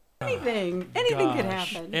Anything could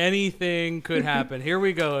happen. Anything could happen. Here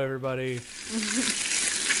we go, everybody.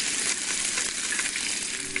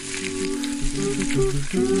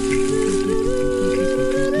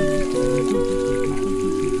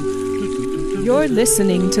 You're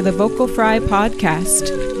listening to the Vocal Fry Podcast,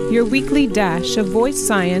 your weekly dash of voice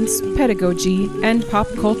science, pedagogy, and pop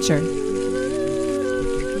culture.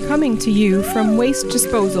 Coming to you from Waste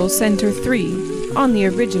Disposal Center 3 on the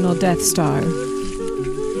original Death Star.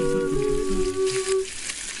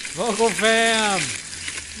 Vocal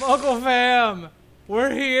fam,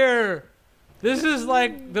 we're here. This is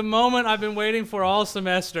like the moment I've been waiting for all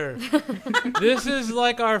semester. This is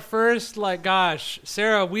like our first, gosh,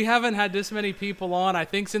 Sarah, we haven't had this many people on, I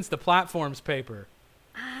think, since the platforms paper.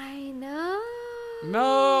 I know.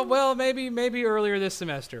 No, well, maybe earlier this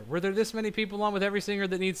semester. Were there this many people on with every singer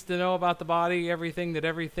that needs to know about the body, everything needs?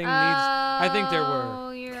 I think there were.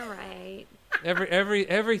 Oh, you're right.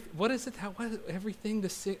 Every what is it? What is it? Everything a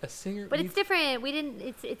singer. But it's different.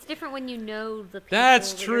 It's different when you know the people.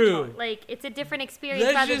 That's true. It's a different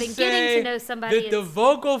experience rather than getting to know somebody. That the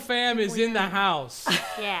vocal fam is in the house.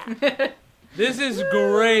 Yeah. This is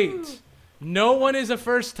great. No one is a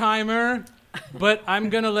first timer, but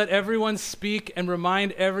I'm gonna let everyone speak and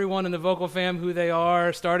remind everyone in the vocal fam who they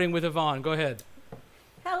are. Starting with Yvonne. Go ahead.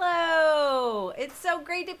 Hello. It's so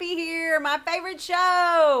great to be here. My favorite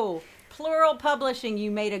show. Plural Publishing,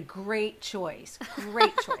 you made a great choice.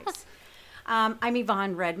 Great choice. I'm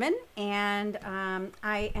Yvonne Redman, and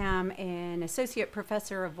I am an associate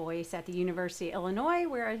professor of voice at the University of Illinois,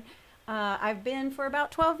 where I've been for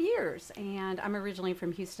about 12 years. And I'm originally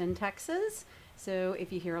from Houston, Texas. So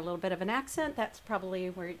if you hear a little bit of an accent, that's probably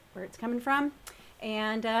where it's coming from.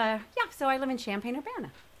 And so I live in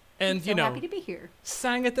Champaign-Urbana. And, I'm happy to be here.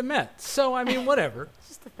 Sang at the Met. So, I mean, whatever. It's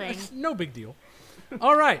just a thing. It's no big deal.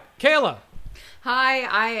 All right, Kayla. Hi,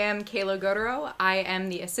 I am Kayla Godero. I am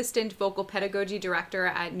the Assistant Vocal Pedagogy Director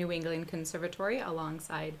at New England Conservatory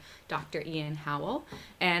alongside Dr. Ian Howell.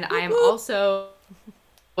 And I am also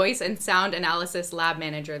Voice and Sound Analysis Lab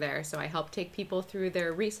Manager there. So I help take people through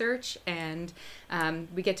their research, and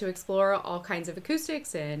we get to explore all kinds of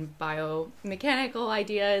acoustics and biomechanical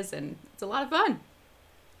ideas, and it's a lot of fun.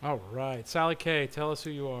 All right, Sally Kay, tell us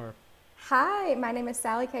who you are. Hi, my name is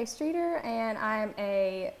Sally Kay Streeter, and I'm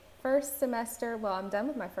a I'm done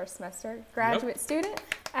with my first semester, graduate student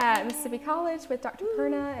at Mississippi College with Dr.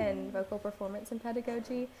 Perna in vocal performance and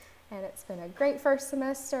pedagogy. And it's been a great first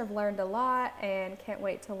semester. I've learned a lot and can't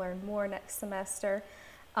wait to learn more next semester.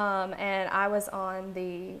 And I was on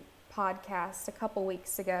the podcast a couple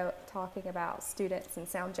weeks ago talking about students and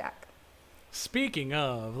SoundJack. Speaking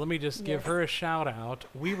of, let me just give her a shout out.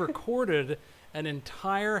 We recorded an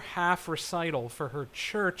entire half recital for her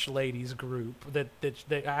church ladies group that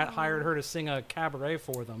they hired her to sing a cabaret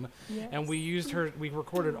for them. Yes. And we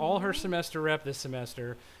recorded all her semester rep this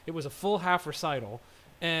semester. It was a full half recital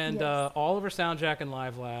and all of her SoundJack and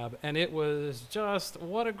Live Lab, and it was just,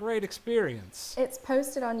 what a great experience. It's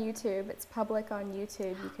posted on YouTube. It's public on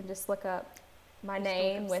YouTube. You can just look up my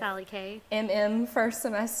name with Sally Kay. First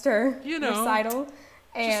semester recital.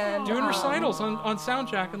 And doing recitals on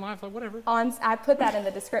SoundJack and Live Lab, whatever. I put that in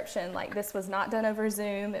the description. This was not done over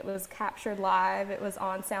Zoom. It was captured live. It was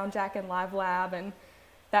on SoundJack and Live Lab, and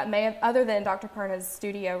that may have, other than Dr. Perna's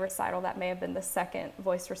studio recital, that may have been the second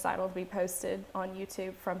voice recital to be posted on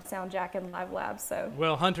YouTube from SoundJack and Live Lab. So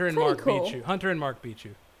well, Hunter and Mark beat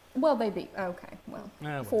you. Well, they beat. Okay,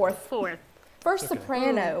 well, fourth. First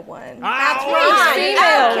soprano one. That's right.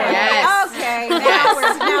 Okay.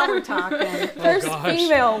 Now we're talking. First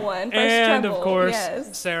female one. First and treble. Of course,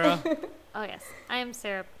 Sarah. Oh yes, I am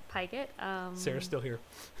Sarah Pygott. Sarah's still here.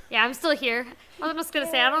 Yeah, I'm still here. I'm just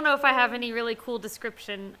gonna say I don't know if I have any really cool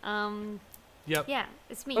description. Yep. Yeah,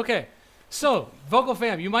 it's me. Okay. So, Vocal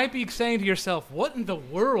Fam, you might be saying to yourself, what in the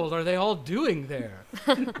world are they all doing there?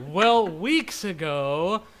 Well, weeks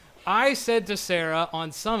ago, I said to Sarah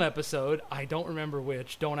on some episode, I don't remember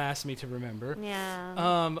which, don't ask me to remember.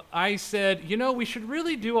 Yeah. I said, we should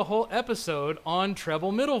really do a whole episode on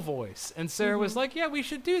treble middle voice. And Sarah was like, yeah, we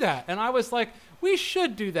should do that. And I was like, we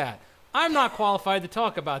should do that. I'm not qualified to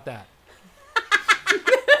talk about that.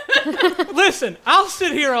 Listen, I'll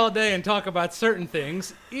sit here all day and talk about certain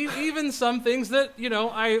things, even some things that,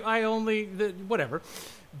 whatever.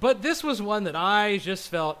 But this was one that I just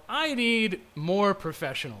felt I need more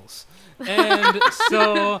professionals. And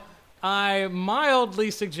so I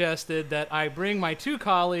mildly suggested that I bring my two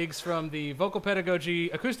colleagues from the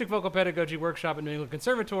acoustic vocal pedagogy workshop at New England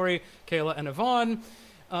Conservatory, Kayla and Yvonne,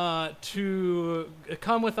 to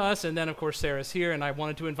come with us. And then, of course, Sarah's here. And I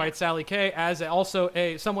wanted to invite Sally Kay as also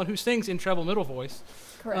someone who sings in treble middle voice.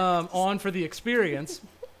 Correct. on for the experience.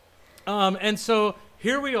 And so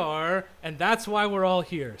here we are, and that's why we're all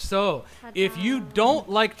here. So if you don't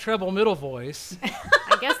like treble middle voice,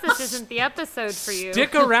 I guess this isn't the episode for you.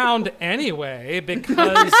 stick around anyway,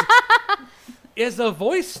 because as a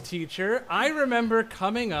voice teacher, I remember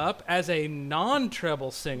coming up as a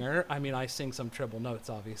non-treble singer. I mean, I sing some treble notes,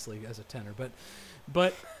 obviously, as a tenor, but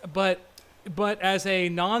as a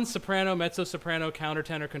non-soprano, mezzo-soprano,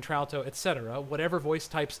 countertenor, contralto, etc., whatever voice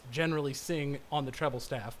types generally sing on the treble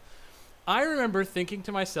staff, I remember thinking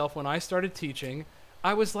to myself when I started teaching,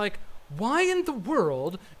 I was like, why in the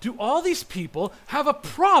world do all these people have a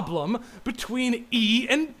problem between E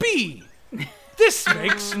and B? This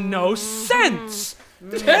makes no sense.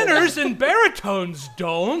 Tenors and baritones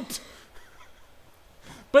don't.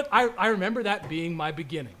 But I remember that being my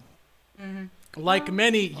beginning. Like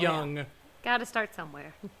many young... Gotta start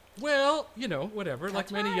somewhere. Well, you know, whatever,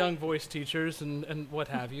 like many young voice teachers and what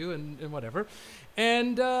have you and whatever.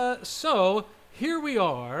 And so here we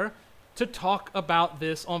are to talk about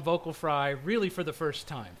this on Vocal Fry really for the first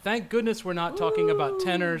time. Thank goodness we're not talking about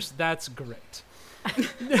tenors. That's great.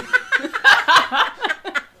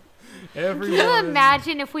 Can you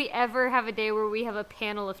imagine if we ever have a day where we have a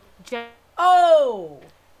panel of just... Oh!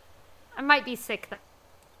 I might be sick then.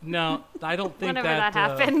 No, I don't think Whenever that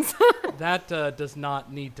happens. That does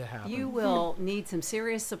not need to happen. You will need some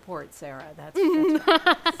serious support, Sarah. That's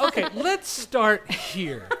right. Okay, let's start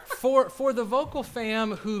here. For the vocal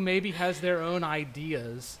fam who maybe has their own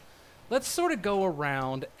ideas, let's sort of go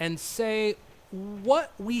around and say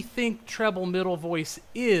what we think treble middle voice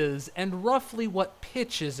is and roughly what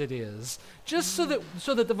pitches it is, just so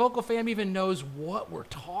that the vocal fam even knows what we're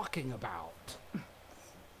talking about.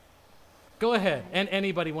 Go ahead, and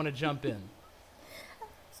anybody want to jump in?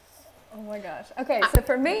 Oh my gosh. Okay, so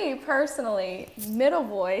for me personally, middle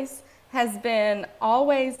voice has been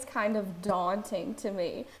always kind of daunting to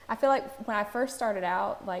me. I feel like when I first started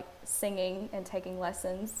out, like singing and taking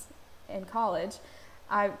lessons in college,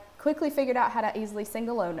 I quickly figured out how to easily sing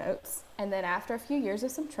the low notes. And then after a few years of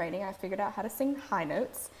some training, I figured out how to sing high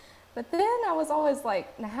notes. But then I was always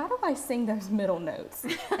like, now how do I sing those middle notes?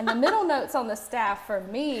 And the middle notes on the staff for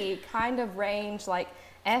me kind of range like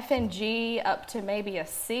F and G up to maybe a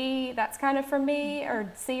C. That's kind of for me, or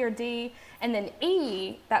C or D. And then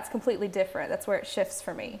E, that's completely different. That's where it shifts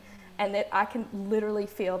for me. And I can literally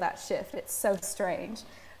feel that shift. It's so strange.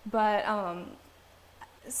 But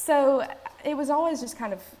so it was always just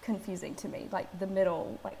kind of confusing to me, like the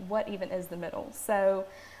middle, like what even is the middle? So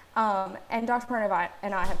and Dr. Perna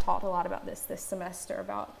and I have talked a lot about this semester,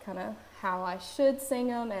 about kind of how I should sing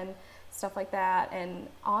them and stuff like that. And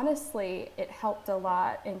honestly, it helped a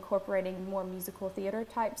lot incorporating more musical theater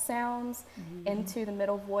type sounds into the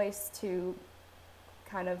middle voice to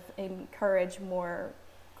kind of encourage more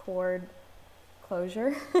chord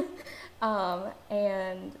closure.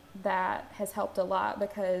 And that has helped a lot,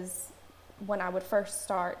 because when I would first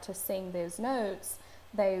start to sing those notes,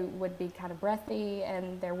 they would be kind of breathy,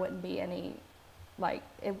 and there wouldn't be any,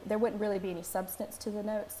 there wouldn't really be any substance to the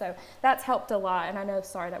notes. So that's helped a lot. And I know,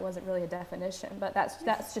 sorry, that wasn't really a definition, but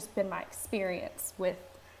that's just been my experience with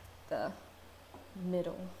the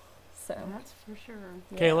middle. So That's for sure.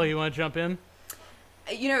 yeah. Kayla, you want to jump in?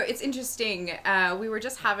 You know, it's interesting. We were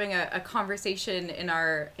just having a conversation in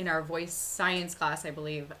our voice science class, I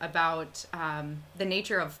believe, about the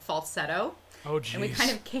nature of falsetto. Oh, geez. And we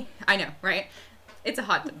kind of came, I know, right? It's a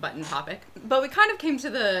hot button topic, but we kind of came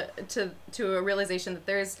to a realization that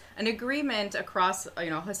there's an agreement across,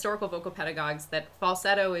 historical vocal pedagogues that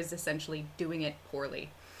falsetto is essentially doing it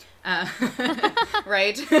poorly,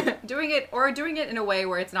 right? doing it in a way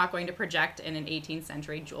where it's not going to project in an 18th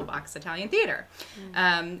century jewel box Italian theater.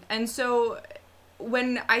 And so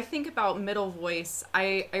when I think about middle voice,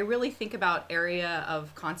 I really think about area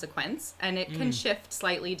of consequence, and it can shift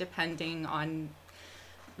slightly depending on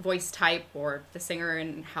voice type or the singer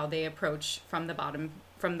and how they approach from the bottom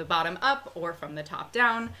up or from the top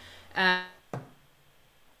down.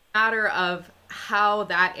 Matter of how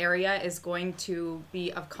that area is going to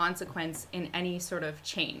be of consequence in any sort of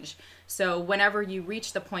change. So whenever you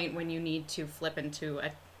reach the point when you need to flip into a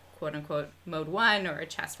quote unquote mode 1 or a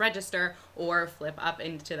chest register, or flip up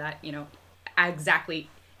into that, exactly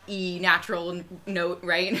E natural note,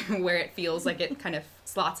 right? Where it feels like it kind of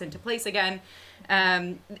slots into place again.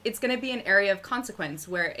 It's going to be an area of consequence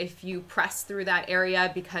where if you press through that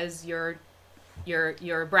area because you're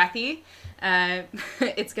you're breathy,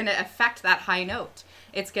 it's going to affect that high note.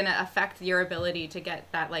 It's going to affect your ability to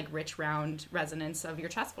get that like rich, round resonance of your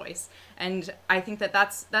chest voice. And I think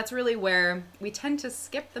that's really where we tend to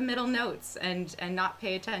skip the middle notes and not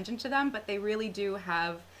pay attention to them, but they really do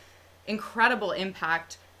have incredible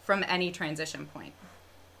impact from any transition point.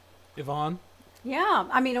 Yvonne? Yeah,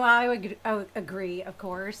 I mean, well, I would agree, of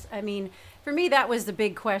course. I mean, for me, that was the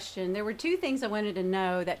big question. There were two things I wanted to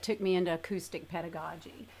know that took me into acoustic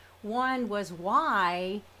pedagogy. One was,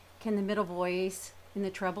 why can the middle voice in the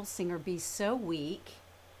treble singer be so weak?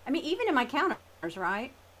 I mean, even in my counters,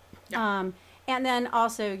 right? Yeah. And then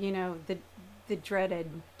also, you know, the dreaded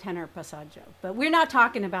tenor passaggio. But we're not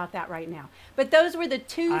talking about that right now. But those were the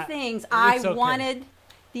two things I wanted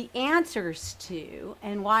the answers to,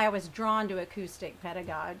 and why I was drawn to acoustic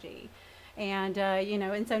pedagogy. And, you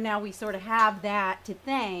know, and so now we sort of have that to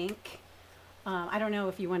thank. I don't know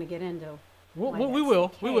if you want to get into we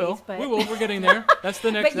will. We're getting there. That's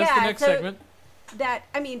the next. That's the next segment. That,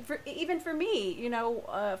 I mean, even for me, you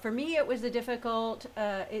know, for me it was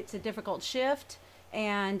it's a difficult shift,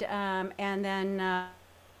 and then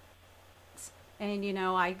and you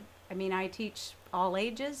know, I mean, I teach all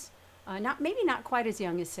ages. Not quite as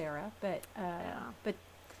young as Sarah, but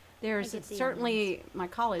there's certainly my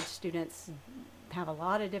college students have a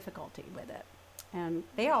lot of difficulty with it, and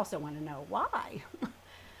they also want to know why.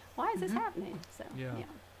 Why is this happening? So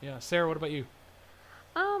yeah. Sarah, what about you?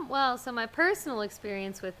 Well, so my personal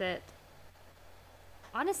experience with it,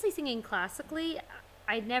 honestly, singing classically,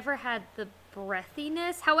 I never had the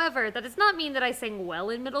breathiness. However, that does not mean that I sang well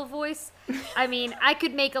in middle voice. I mean, I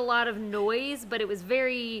could make a lot of noise, but it was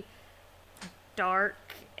very dark,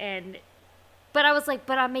 but I was like,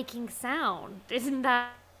 but I'm making sound. Isn't that?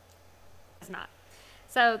 It's not.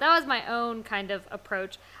 So that was my own kind of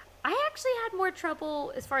approach. I actually had more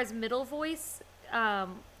trouble as far as middle voice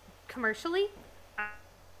commercially.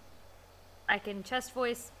 I can chest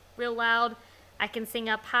voice real loud. I can sing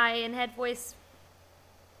up high in head voice.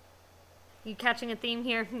 You catching a theme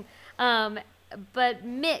here? But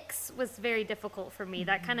mix was very difficult for me.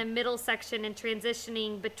 That kind of middle section and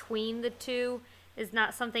transitioning between the two is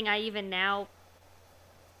not something I even now.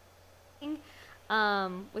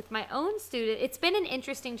 With my own student, it's been an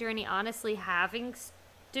interesting journey, honestly, having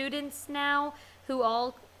students now who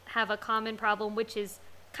all have a common problem, which is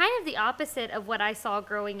kind of the opposite of what I saw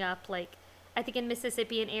growing up. Like, I think in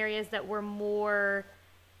Mississippi, in areas that were more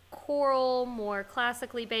choral, more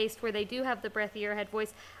classically based, where they do have the breathier head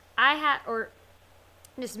voice, or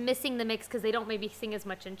just missing the mix because they don't maybe sing as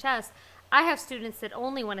much in chest. I have students that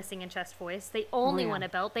only want to sing in chest voice. They only want to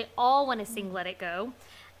belt. They all want to sing Let It Go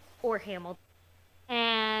or Hamilton.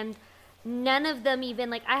 And none of them even,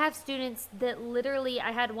 like, I have students that literally,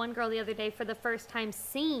 I had one girl the other day for the first time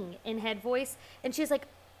sing in head voice, and she's like,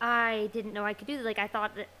 I didn't know I could do that. Like, I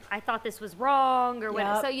thought this was wrong or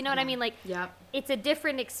whatever. So, you know what I mean? Like, it's a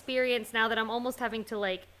different experience now that I'm almost having to,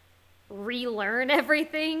 like, relearn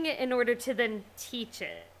everything in order to then teach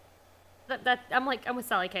it. I'm with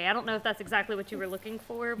Sally Kay. I don't know if that's exactly what you were looking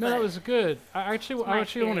for. But no, that was good. I actually want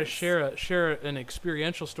to share an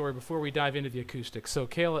experiential story before we dive into the acoustics. So,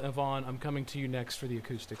 Kayla and Yvonne, I'm coming to you next for the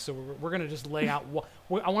acoustics. So we're going to just lay out.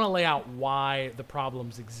 I want to lay out why the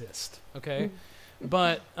problems exist. Okay,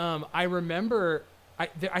 but I remember. I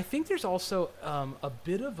think there's also I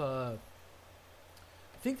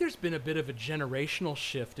think there's been a bit of a generational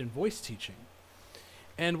shift in voice teaching.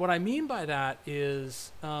 And what I mean by that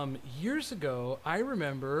is, years ago, I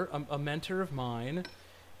remember a mentor of mine,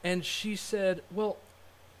 and she said, well,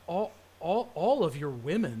 all of your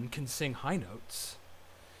women can sing high notes.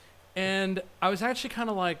 And I was actually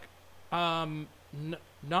kind of like,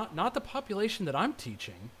 not the population that I'm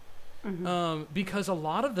teaching, because a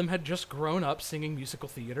lot of them had just grown up singing musical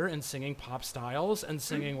theater and singing pop styles and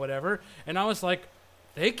singing whatever. And I was like,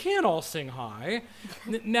 they can't all sing high.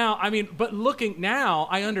 Now, I mean, but looking now,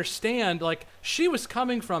 I understand, like, she was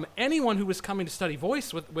coming from anyone who was coming to study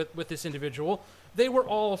voice with this individual. They were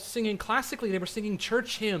all singing classically. They were singing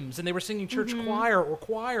church hymns, and they were singing church choir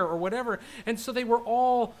or whatever. And so they were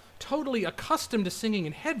all totally accustomed to singing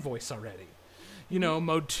in head voice already. You know,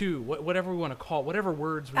 mode 2, whatever we want to call it, whatever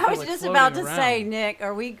words we feel like I was just floating about to around. say, Nick,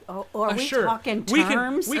 are we Sure. talking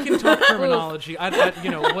terms? We can talk terminology.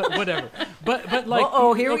 Whatever. But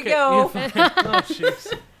like, here we go. Oh,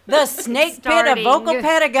 jeez. The snake pit of vocal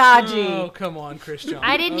pedagogy. Oh, come on, Christian.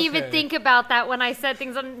 I didn't even think about that when I said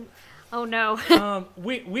things on. Oh no.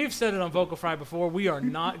 We've said it on Vocal Fry before. We are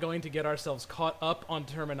not going to get ourselves caught up on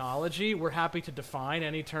terminology. We're happy to define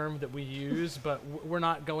any term that we use, but we're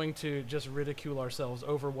not going to just ridicule ourselves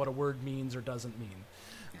over what a word means or doesn't mean.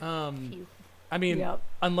 I mean, Yep.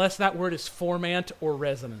 unless that word is formant or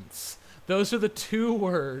resonance. Those are the two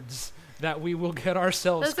words that we will get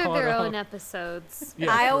ourselves Those caught are their up. own episodes.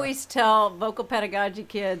 Yeah, I correct. always tell vocal pedagogy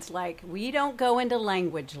kids, like, we don't go into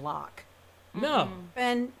language lock. No,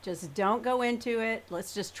 And just don't go into it.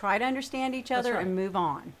 Let's just try to understand each other right. and move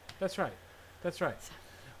on. that's right. That's right.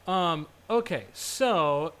 Okay,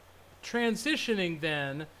 so transitioning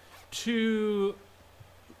then to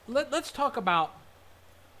let's talk about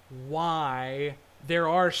why there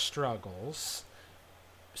are struggles,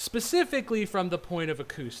 specifically from the point of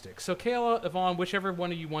acoustics. So Kayla, Yvonne, whichever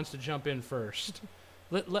one of you wants to jump in first,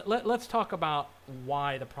 let's talk about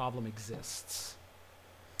why the problem exists.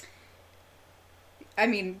 I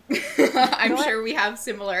mean, Go I'm ahead. sure we have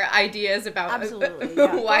similar ideas about Absolutely.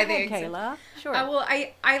 Yeah. why Go they ahead, exist. Kayla. Sure. Well,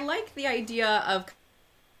 I like the idea of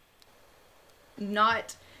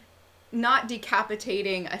not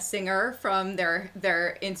decapitating a singer from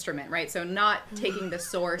their instrument, right? So not taking the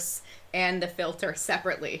source and the filter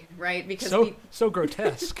separately, right? Because So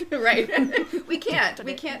grotesque. right, we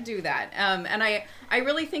can't do that. And I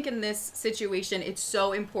really think in this situation it's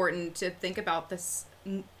so important to think about this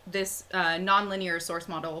nonlinear source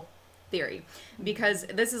model theory, because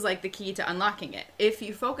this is like the key to unlocking it. If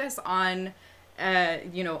you focus on a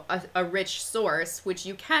rich source, which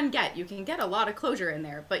you can get a lot of closure in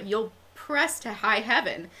there, but you'll press to high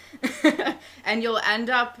heaven and you'll end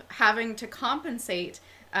up having to compensate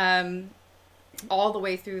all the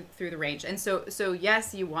way through the range. And so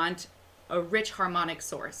yes, you want a rich harmonic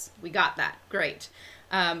source. We got that. Great.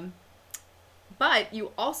 But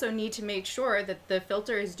you also need to make sure that the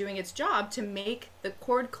filter is doing its job to make the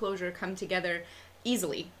chord closure come together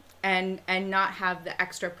easily and not have the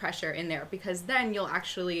extra pressure in there, because then you'll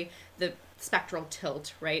actually, the spectral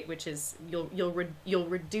tilt, right, which is you'll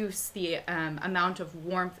reduce the amount of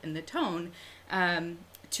warmth in the tone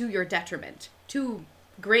to your detriment, to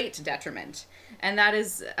great detriment. And that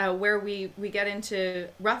is where we get into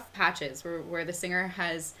rough patches where the singer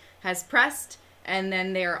has pressed, and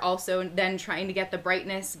then they're also then trying to get the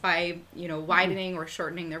brightness by widening or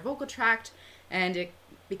shortening their vocal tract, and it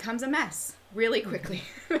becomes a mess really quickly.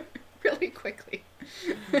 Really quickly.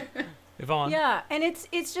 Yvonne? Yeah, and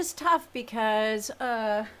it's just tough because,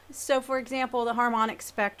 so for example, the harmonic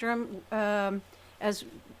spectrum, as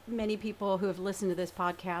many people who have listened to this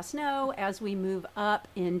podcast know, as we move up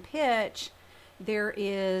in pitch, there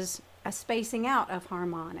is a spacing out of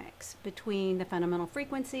harmonics between the fundamental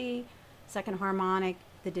frequency, second harmonic,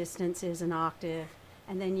 the distance is an octave,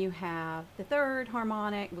 and then you have the third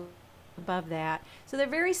harmonic above that. So they're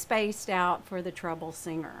very spaced out for the treble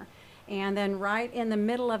singer. And then right in the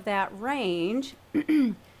middle of that range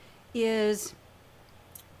is,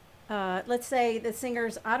 let's say the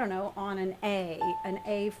singer's, I don't know, on an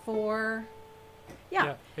A4.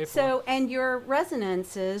 Yeah. A4. So, and your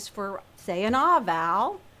resonances for, say, an ah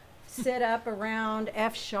vowel sit up around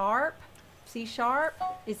F sharp, C sharp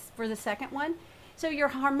is for the second one. So your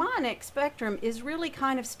harmonic spectrum is really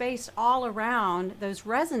kind of spaced all around those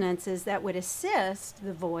resonances that would assist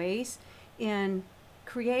the voice in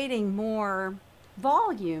creating more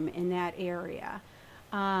volume in that area.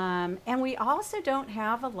 And we also don't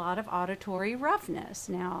have a lot of auditory roughness.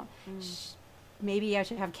 Now, maybe I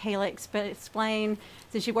should have Kayla explain,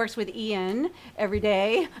 since she works with Ian every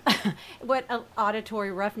day, what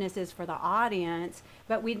auditory roughness is for the audience.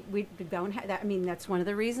 But we don't have that. I mean, that's one of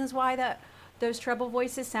the reasons why those treble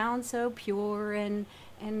voices sound so pure and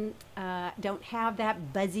don't have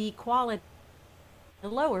that buzzy quality the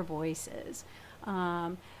lower voices.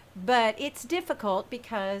 But it's difficult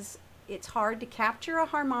because it's hard to capture a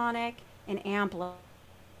harmonic and amplify.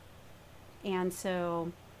 And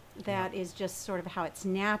so that is just sort of how it's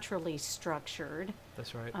naturally structured.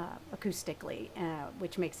 That's right. Acoustically,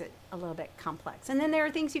 which makes it a little bit complex. And then there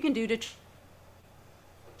are things you can do to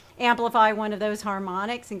amplify one of those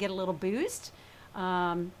harmonics and get a little boost.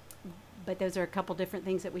 But those are a couple different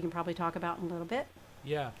things that we can probably talk about in a little bit.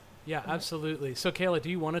 Yeah, absolutely. So, Kayla, do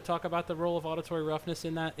you want to talk about the role of auditory roughness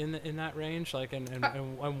in that range? Like, and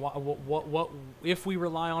what if we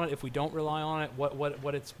rely on it? If we don't rely on it,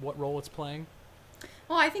 what role it's playing?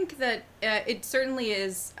 Well, I think that it certainly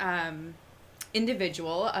is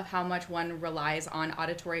individual of how much one relies on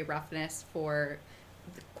auditory roughness for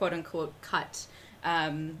the quote unquote cut,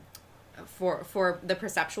 for the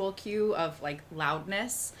perceptual cue of like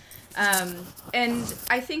loudness, and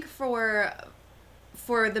I think for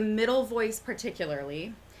the middle voice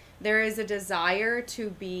particularly, there is a desire to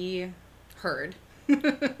be heard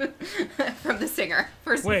from the singer,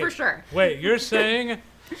 for sure. Wait, you're saying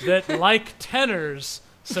that like tenors,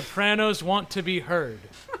 sopranos want to be heard?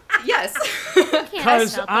 Yes.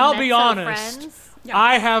 Because I'll be honest, Friends.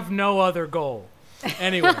 I have no other goal.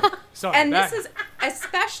 Anyway, sorry. And this is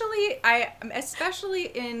especially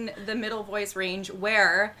in the middle voice range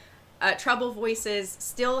where treble voices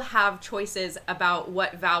still have choices about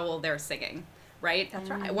what vowel they're singing, right? That's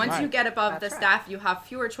right. Once you Right. get above That's the right. staff, you have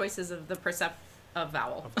fewer choices of the of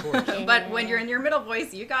vowel. Of course. But when you're in your middle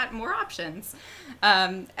voice, you got more options.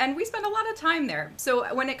 And we spend a lot of time there.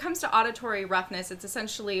 So when it comes to auditory roughness, it's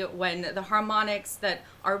essentially when the harmonics that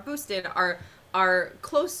are boosted are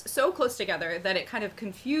so close together that it kind of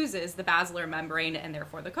confuses the basilar membrane and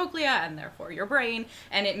therefore the cochlea and therefore your brain,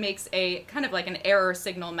 and it makes a kind of like an error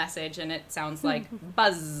signal message, and it sounds like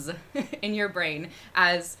buzz in your brain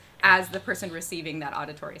as the person receiving that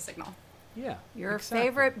auditory signal. Yeah. Your exactly.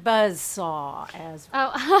 favorite buzzsaw, as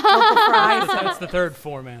Oh, Vocal Fry said. That's the third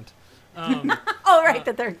format. Oh, right,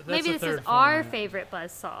 the third. That's maybe the this third is our format. favorite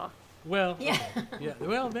buzzsaw. Well, yeah.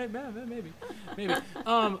 Well, maybe.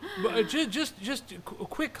 But just a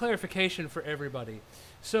quick clarification for everybody.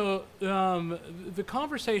 So, the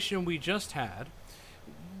conversation we just had,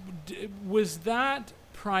 was that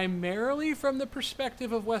primarily from the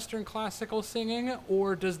perspective of Western classical singing,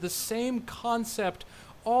 or does the same concept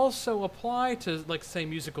also apply to, like, say,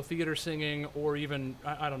 musical theater singing, or even,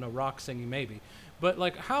 I don't know, rock singing maybe? But,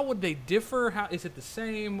 like, how would they differ? How is it the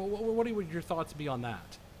same? What would your thoughts be on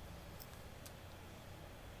that?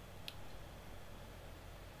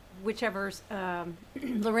 Whichever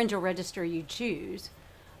laryngeal register you choose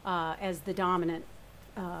as the dominant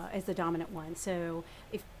one. So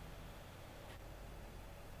if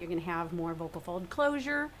you're going to have more vocal fold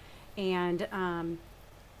closure, and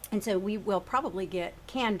so we will probably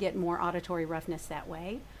can get more auditory roughness that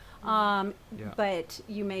way. Yeah. But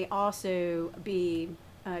you may also be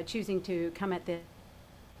choosing to come at this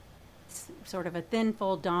sort of a thin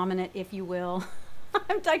fold dominant, if you will.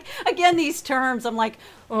 I'm like, again, these terms, I'm like,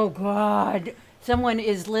 oh God, someone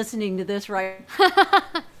is listening to this right.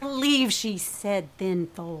 I believe she said thin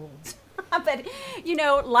folds. But,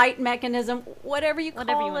 light mechanism, whatever you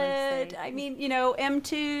Whatever you call wanna it. say. I mean,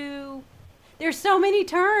 M2. There's so many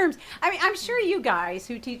terms. I mean, I'm sure you guys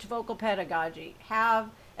who teach vocal pedagogy have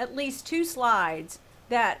at least 2 slides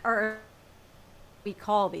that are, we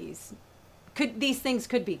call these. These things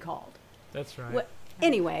could be called. That's right.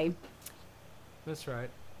 Anyway. That's right.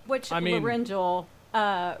 Which laryngeal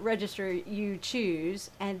register you choose,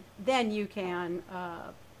 and then you can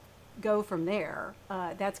go from there.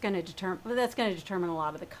 That's going to determine a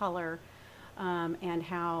lot of the color and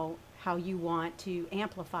how you want to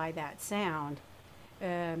amplify that sound.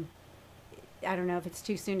 I don't know if it's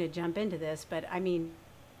too soon to jump into this, but I mean,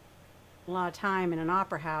 a lot of time in an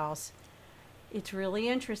opera house, it's really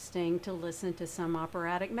interesting to listen to some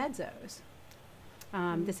operatic mezzos.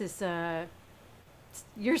 This is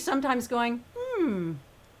you're sometimes going,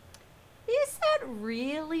 is that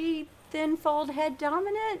really thin fold head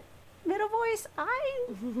dominant middle voice? I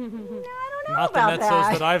don't know Not the about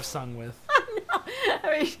mezzos that I've sung with.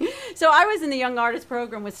 I mean, so I was in the Young Artist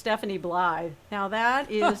program with Stephanie Blythe. Now that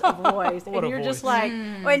is a voice, What and a you're just voice. like,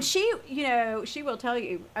 and she will tell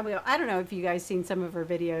you. I mean, I don't know if you guys seen some of her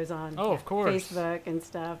videos on Oh, of course. Facebook and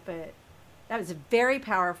stuff, but that was a very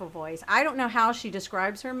powerful voice. I don't know how she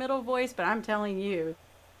describes her middle voice, but I'm telling you,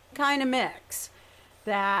 kind of mix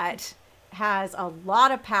that has a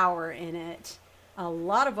lot of power in it, a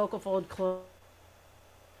lot of vocal fold close,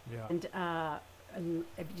 Yeah.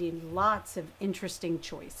 and lots of interesting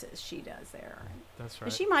choices she does there. That's And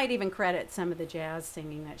right. she might even credit some of the jazz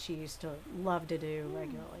singing that she used to love to do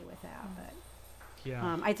regularly with that. But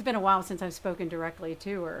Yeah. it's been a while since I've spoken directly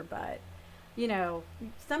to her, but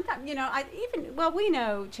sometimes we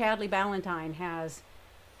know Chadley Ballantyne has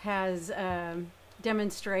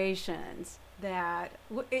demonstrations that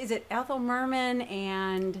is it Ethel Merman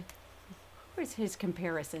and where's his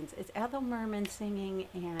comparisons? It's Ethel Merman singing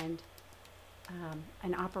and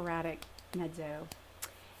an operatic mezzo,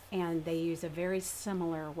 and they use a very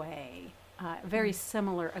similar way, very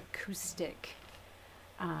similar acoustic.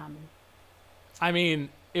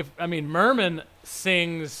 Merman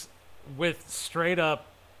sings with straight up,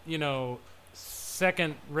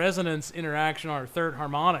 second resonance interaction on her third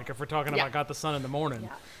harmonic. If we're talking Yeah. about "Got the Sun in the Morning,"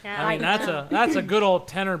 Yeah. I mean that's a good old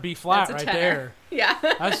tenor B flat That's a right tenor. there. Yeah.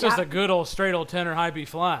 That's just a good old straight old tenor high B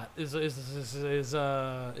flat. Is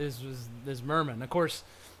Merman. Of course,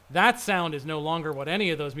 that sound is no longer what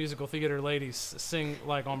any of those musical theater ladies sing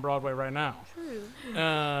like on Broadway right now.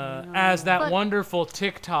 As that But- wonderful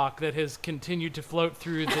TikTok that has continued to float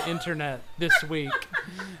through the internet this week.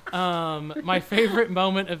 My favorite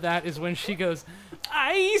moment of that is when she goes,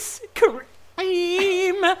 "Ice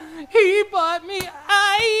cream, He bought me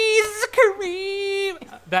ice cream.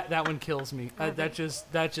 That one kills me.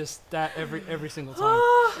 That every single time.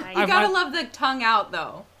 You gotta love the tongue out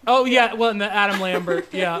though. Oh yeah, well, and the Adam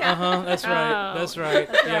Lambert. Yeah, That's right. Oh. That's right.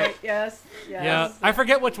 Yeah. Right. Yes. Yes. Yeah, I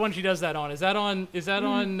forget which one she does that on. Is that on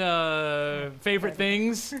Favorite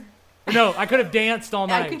Things? No, I could have danced all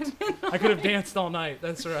night. I could have danced all night.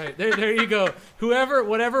 That's right. There you go.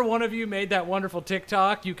 Whatever one of you made that wonderful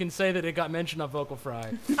TikTok, you can say that it got mentioned on Vocal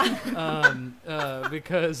Fry,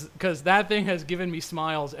 because that thing has given me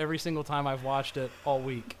smiles every single time I've watched it all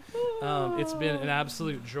week. It's been an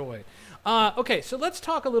absolute joy. Okay, so let's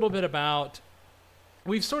talk a little bit about.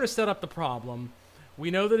 We've sort of set up the problem. We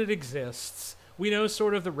know that it exists. We know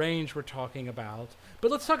sort of the range we're talking about. But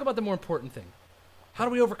let's talk about the more important thing. How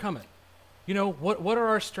do we overcome it? You know, what are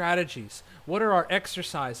our strategies? What are our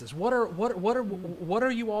exercises? What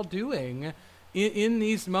are you all doing in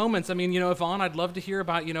these moments? I mean, you know, Yvonne, I'd love to hear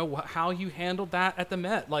about, you know, how you handled that at the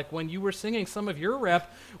Met. Like when you were singing some of your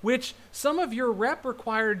rep, which some of your rep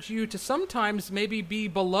required you to sometimes maybe be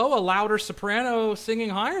below a louder soprano singing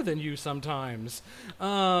higher than you sometimes.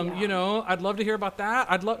 You know, I'd love to hear about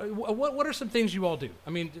that. What are some things you all do? I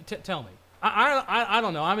mean, tell me. I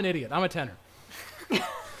don't know. I'm an idiot. I'm a tenor.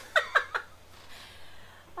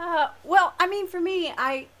 Well, I mean, for me,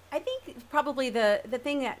 I think probably the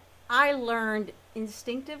thing that I learned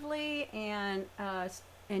instinctively and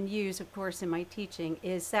use, of course, in my teaching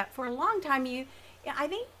is that for a long time, I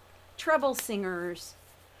think treble singers,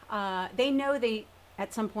 they know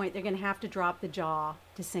at some point they're going to have to drop the jaw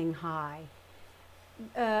to sing high.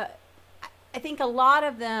 I think a lot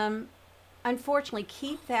of them, unfortunately,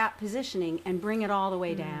 keep that positioning and bring it all the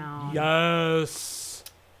way down. Yes.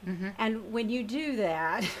 Mm-hmm. And when you do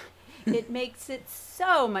that, it makes it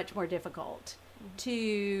so much more difficult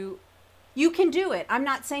you can do it. I'm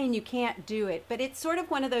not saying you can't do it, but it's sort of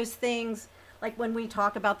one of those things, like when we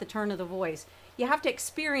talk about the turn of the voice, you have to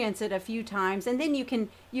experience it a few times and then you can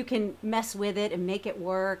mess with it and make it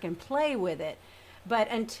work and play with it. But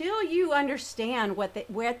until you understand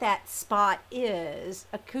where that spot is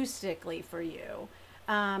acoustically for you,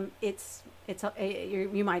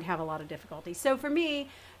 you might have a lot of difficulty. So for me,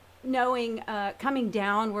 knowing coming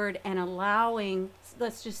downward and allowing,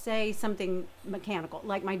 let's just say something mechanical,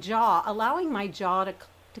 like allowing my jaw to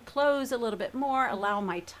close a little bit more, allow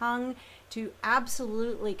my tongue to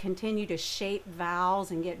absolutely continue to shape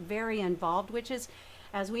vowels and get very involved, which is,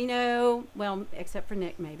 as we know, well, except for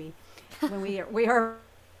Nick maybe, when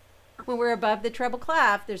we're above the treble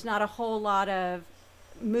clef, there's not a whole lot of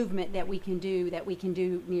movement that we can do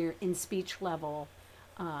near in speech level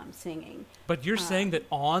singing. But you're saying that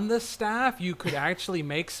on the staff you could actually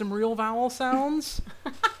make some real vowel sounds?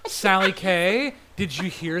 Sally Kay, did you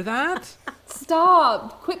hear that?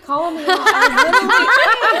 Stop! Quit calling me out.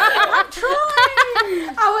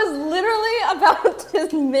 I was literally about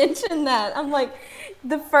to mention that. I'm like,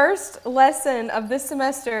 the first lesson of this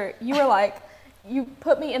semester, you were like, you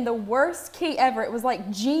put me in the worst key ever. It was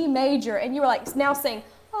like G major, and you were like, now sing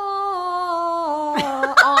on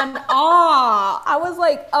ah. I was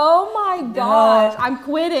like, oh my gosh, I'm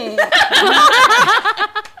quitting.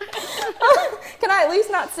 Can I at least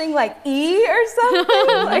not sing like E or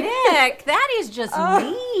something? Like, Nick, that is just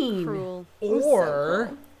mean. Cruel.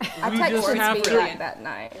 Or I texted me like that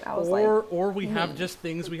night. I was or we have just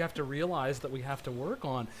things we have to realize that we have to work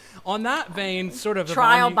on. On that vein, sort of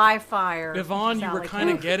trial Yvonne, by fire. Yvonne, you were kind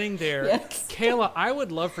of getting there. Yes. Kayla, I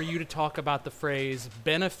would love for you to talk about the phrase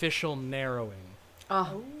beneficial narrowing.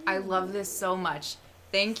 Oh, I love this so much.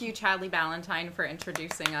 Thank you, Chadley Ballantyne, for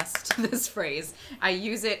introducing us to this phrase. I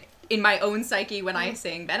use it in my own psyche when I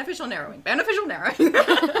sing beneficial narrowing, beneficial narrowing.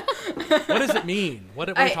 What does it mean?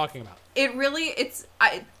 What are you talking about?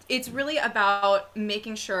 It's really about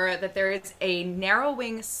making sure that there is a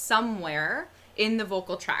narrowing somewhere in the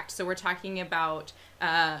vocal tract. So we're talking about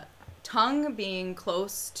tongue being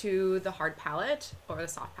close to the hard palate or the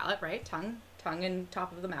soft palate, right? Tongue and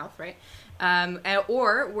top of the mouth, right?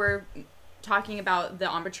 Or we're talking about the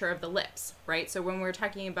embouchure of the lips, right? So when we're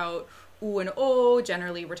talking about oo and o,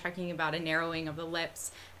 generally we're talking about a narrowing of the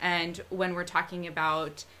lips. And when we're talking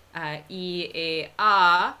about e, a,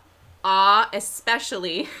 ah,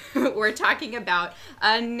 especially, we're talking about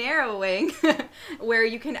a narrowing where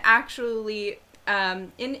you can actually,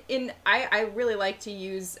 I really like to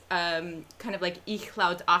use kind of like ich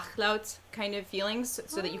laut, ach laut kind of feelings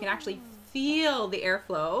so that you can actually feel the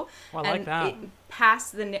airflow like that.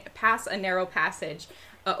 Pass a narrow passage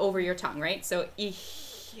over your tongue, right? So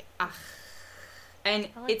ich, ach, and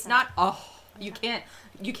it's not oh. You can't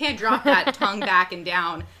drop that tongue back and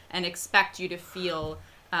down and expect you to feel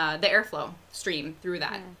the airflow stream through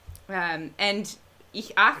that. And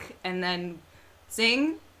ich ach, and then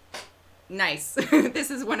sing. Nice. This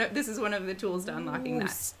is one of the tools to unlocking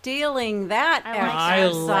that. Stealing that I like that. I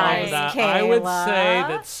love exercise, that. I would Kayla. say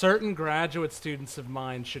that certain graduate students of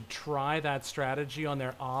mine should try that strategy on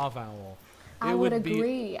their ah vowel. I It would be-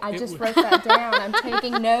 agree. I it just would- wrote that down. I'm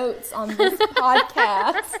taking notes on this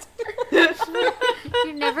podcast.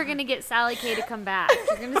 You're never gonna get Sally Kay to come back.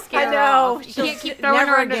 You're gonna scare her know. off. You She'll can't keep s- throwing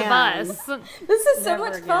never her under again. the bus. This is so Never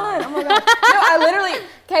much again. fun. Oh my god. No, I literally,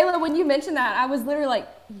 Kayla, when you mentioned that, I was literally like,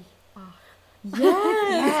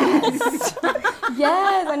 yes.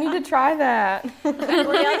 Yes, I need to try that. Well,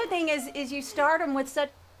 the other thing is you start them with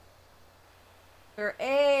such or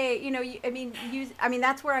a, you know, I mean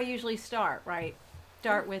that's where I usually start, right?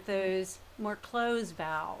 Start with those more closed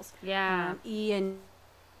vowels. Yeah. E and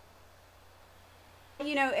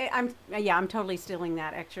you know, I'm totally stealing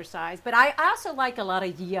that exercise, but I also like a lot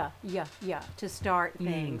of yeah to start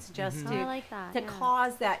things, just Oh, I like that. to yeah.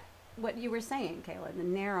 cause that what you were saying, Kayla. The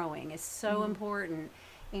narrowing is so important,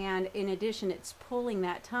 and in addition, it's pulling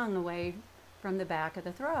that tongue away from the back of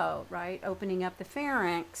the throat, right? Opening up the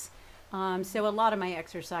pharynx. So a lot of my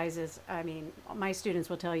exercises, I mean, my students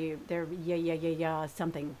will tell you they're yeah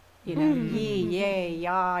something, you know, yay,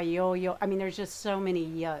 yeah, yo. I mean, there's just so many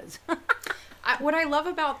yas. What I love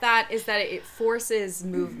about that is that it forces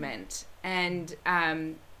movement, and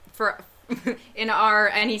for in our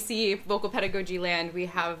NEC vocal pedagogy land, we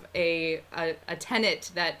have a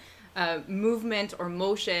tenet that movement or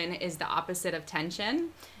motion is the opposite of tension.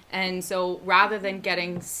 And so rather than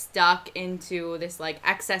getting stuck into this like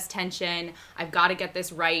excess tension, I've got to get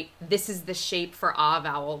this right. This is the shape for ah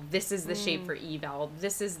vowel. This is the shape for e vowel.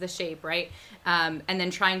 This is the shape, right? And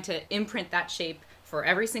then trying to imprint that shape for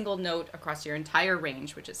every single note across your entire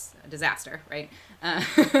range, which is a disaster, right?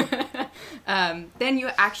 Then you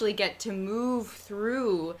actually get to move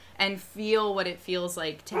through and feel what it feels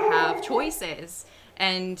like to have choices.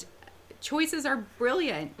 And choices are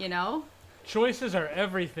brilliant, you know? Choices are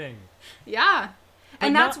everything. Yeah. But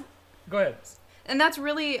And that's go ahead. and that's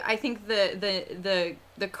really, I think, the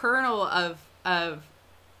kernel of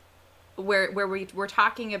where we're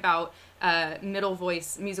talking about middle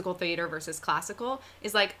voice musical theater versus classical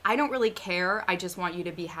is like, I don't really care. I just want you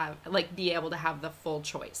to be able to have the full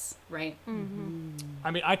choice, right?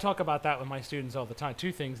 I mean, I talk about that with my students all the time.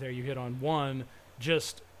 Two things there you hit on. One,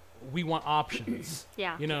 just we want options.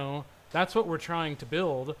 Yeah. You know, that's what we're trying to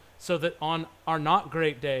build so that on our not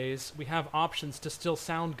great days, we have options to still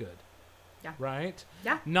sound good. Yeah. Right?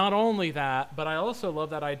 Yeah. Not only that, but I also love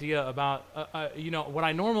that idea about, you know, what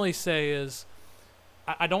I normally say is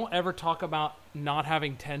I don't ever talk about not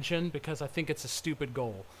having tension because I think it's a stupid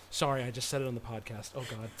goal. Sorry, I just said it on the podcast. Oh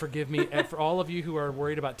God, forgive me. And for all of you who are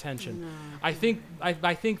worried about tension, I think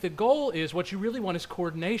the goal is what you really want is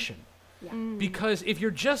coordination. Yeah. Because if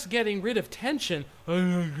you're just getting rid of tension,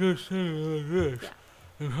 I'm just saying like this.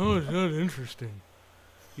 And how is that interesting?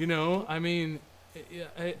 You know, I mean,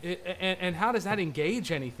 and how does that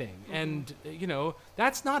engage anything? And, you know,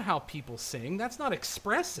 that's not how people sing. That's not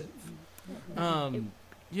expressive.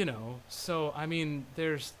 You know, so, I mean,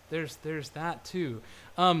 there's that too.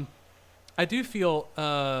 I do feel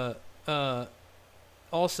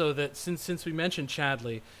also that since we mentioned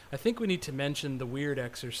Chadley, I think we need to mention the weird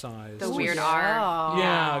exercise. The weird R.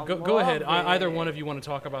 Yeah, go ahead. love Either it. one of you want to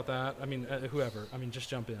talk about that? I mean, whoever. I mean, just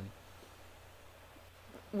jump in.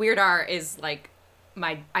 Weird R is like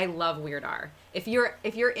I love Weird R. If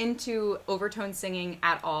you're into overtone singing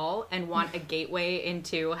at all and want a gateway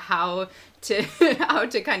into how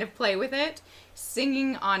to kind of play with it,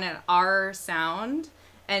 singing on an R sound,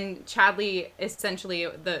 and Chadley essentially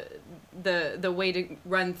the way to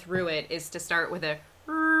run through it is to start with a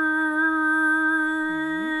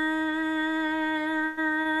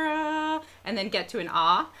and then get to an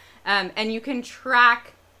ah, and you can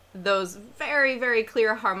track those very, very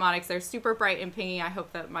clear harmonics. They're super bright and pingy. I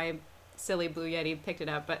hope that my silly Blue Yeti picked it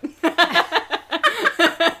up, but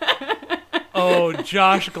Oh,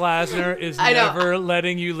 Josh Glasner is I know. never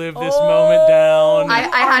letting you live this moment down. I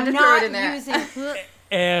had to throw it in there. Using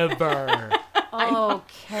Ever.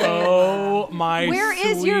 okay. Oh, my Where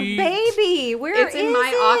is your sweet- baby? Where It's in is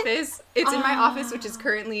my it? office. It's in my office, which is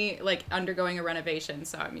currently like undergoing a renovation.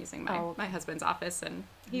 So I'm using my husband's office, and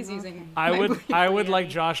he's using. I my would Blue I would Yeti. like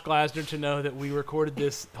Josh Glasner to know that we recorded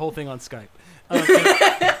this whole thing on Skype.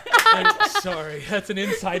 And sorry, that's an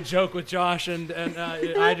inside joke with Josh, and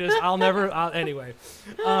anyway.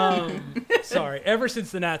 Sorry. Ever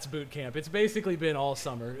since the Nats boot camp, it's basically been all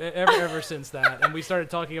summer. Ever since that, and we started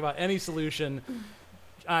talking about any solution.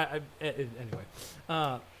 Anyway.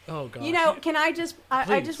 Oh gosh. You know, can I just,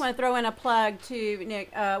 I just Please. want to throw in a plug to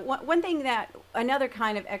Nick. One thing that, another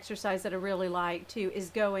kind of exercise that I really like too is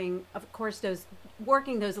going, of course,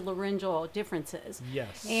 working those laryngeal differences.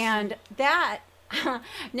 Yes. And that,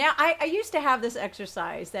 now I used to have this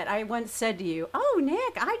exercise that I once said to you, oh,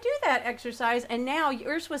 Nick, I do that exercise. And now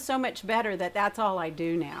yours was so much better that that's all I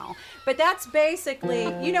do now. But that's basically,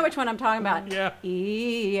 you know which one I'm talking about. Yeah.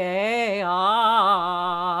 E-A-R.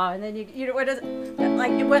 And then you know, what is it?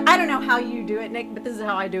 Like, I don't know how you do it, Nick, but this is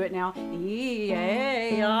how I do it now.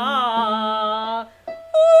 E-A-R.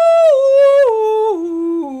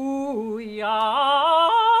 Ooh, yeah.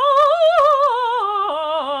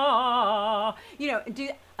 You know,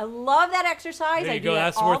 I love that exercise. There I you do go. it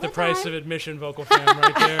That's all worth the price time. of admission, vocal fam,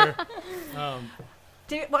 right there. Well,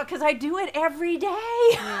 because I do it every day.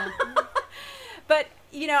 But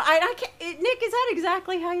you know, I can't. Nick, is that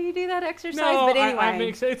exactly how you do that exercise? No, but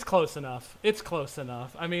anyway, it's close enough. It's close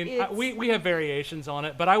enough. I mean, It's- we have variations on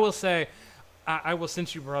it, but I will say, I will,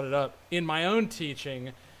 since you brought it up, in my own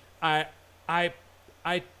teaching, it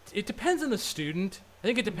depends on the student. I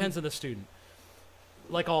think it depends on the student,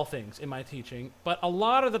 like all things in my teaching. But a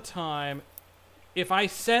lot of the time, if I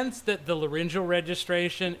sense that the laryngeal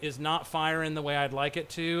registration is not firing the way I'd like it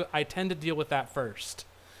to, I tend to deal with that first.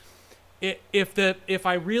 If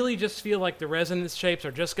I really just feel like the resonance shapes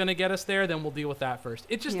are just going to get us there, then we'll deal with that first.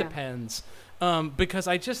 It just Yeah. depends, because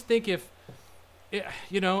I just think if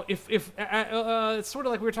it's sort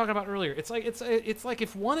of like we were talking about earlier. It's like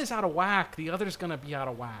if one is out of whack, the other's going to be out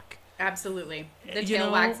of whack. Absolutely. The You tail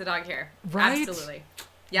know, wags the dog hair. right? Absolutely.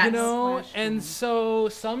 Yes. You know, and so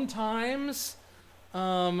sometimes,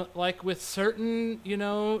 like with certain,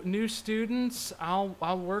 new students,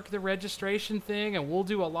 I'll work the registration thing, and we'll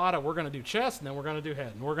do a lot of, we're going to do chest, and then we're going to do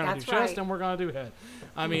head, and we're going to do That's chest, right. and we're going to do head.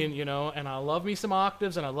 I mean, and I love me some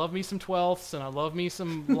octaves, and I love me some twelfths, and I love me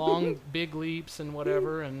some long, big leaps and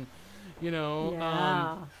whatever, and,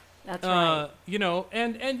 yeah, that's right.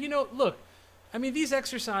 and look, I mean, these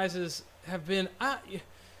exercises have been,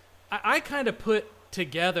 I kind of put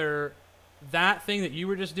together that thing that you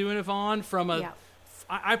were just doing, Yvonne, from a, Yeah.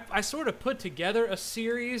 I sort of put together a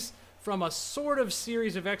series from a sort of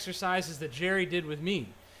series of exercises that Jerry did with me.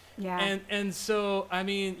 Yeah. And so, I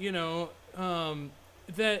mean,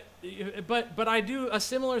 but I do a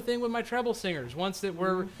similar thing with my treble singers. Once that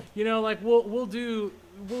we're, like we'll do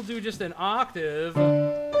just an octave,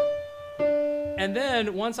 and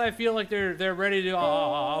then once I feel like they're ready to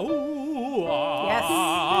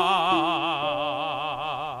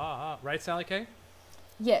right, Sally Kay?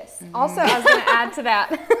 Yes. Also, I was going to add to that.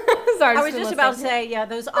 Sorry, I was just about to say, yeah,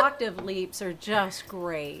 those octave leaps are just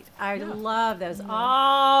great. I love those.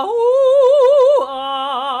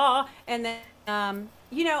 And then,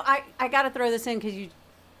 I got to throw this in because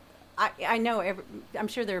I know, I'm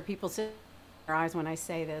sure there are people sitting in their eyes when I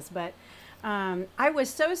say this, but I was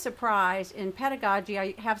so surprised in pedagogy.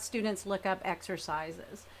 I have students look up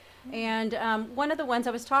exercises. And one of the ones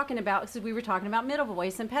I was talking about, because we were talking about middle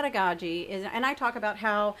voice and pedagogy, and I talk about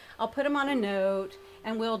how I'll put them on a note,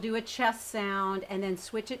 and we'll do a chest sound, and then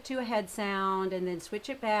switch it to a head sound, and then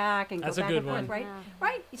switch it back, and That's go a back good and forth, one. right? Yeah.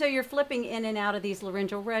 Right. So you're flipping in and out of these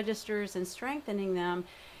laryngeal registers and strengthening them.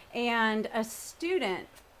 And a student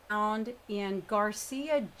found in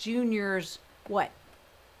Garcia Jr.'s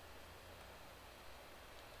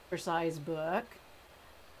exercise book.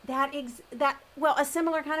 A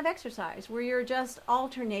similar kind of exercise where you're just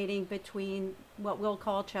alternating between what we'll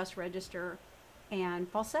call chest register and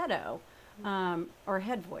falsetto, or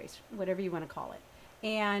head voice, whatever you want to call it.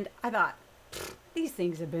 And I thought, these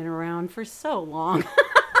things have been around for so long.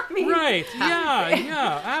 I mean, Right.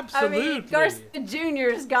 Yeah, absolutely. I mean, Garcia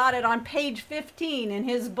Jr.'s got it on page 15 in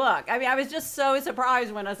his book. I mean, I was just so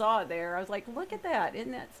surprised when I saw it there. I was like, look at that.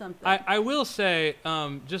 Isn't that something? I will say,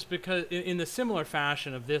 just because in the similar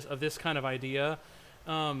fashion of this kind of idea,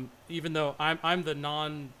 even though I'm the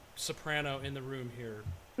non-soprano in the room here,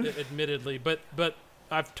 admittedly, but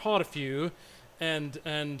I've taught a few, and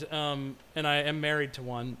I am married to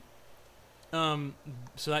one.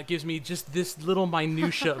 So that gives me just this little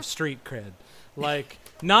minutia of street cred. Like,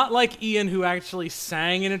 not like Ian, who actually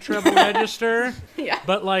sang in a treble register,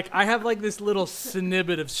 but like I have like this little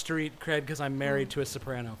snippet of street cred because I'm married to a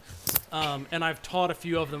soprano. And I've taught a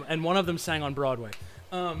few of them, and one of them sang on Broadway.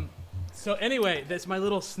 So anyway, that's my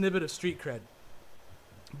little snippet of street cred.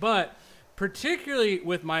 But particularly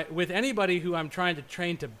with anybody who I'm trying to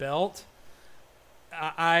train to belt,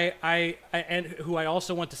 I and who I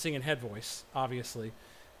also want to sing in head voice, obviously,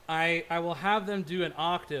 I will have them do an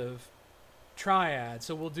octave triad.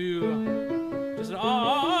 So we'll do just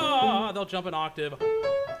an they'll jump an octave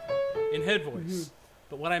in head voice.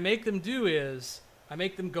 But what I make them do is I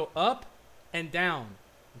make them go up and down.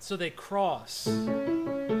 And so they cross. Ooh.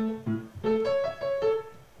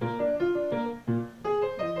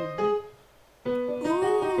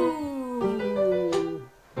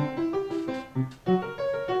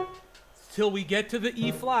 Till we get to the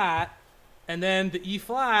E flat, and then the E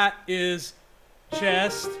flat is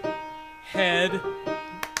chest, head,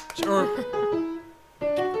 or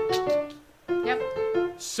Yep.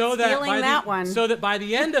 so that Stealing by that the, one. so that by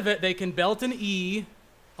the end of it they can belt an E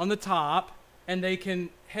on the top, and they can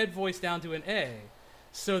head voice down to an A,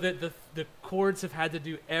 so that the chords have had to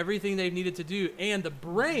do everything they've needed to do, and the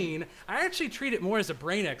brain, I actually treat it more as a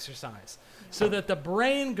brain exercise, so that the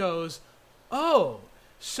brain goes, oh,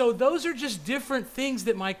 so those are just different things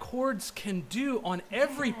that my chords can do on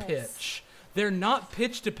every pitch. They're not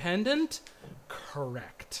pitch dependent.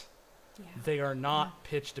 Correct. Yeah. They are not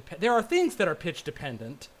pitch dependent. There are things that are pitch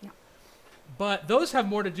dependent, Yeah. but those have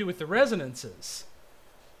more to do with the resonances.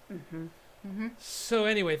 Mm-hmm. So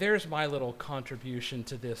anyway, there's my little contribution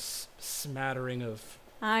to this smattering of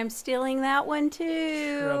I'm stealing that one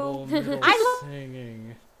too. treble middle I love-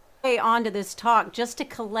 singing. Stay on to this talk just to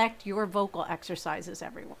collect your vocal exercises,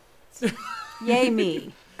 everyone. Yay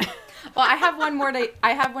me. Well, I have one more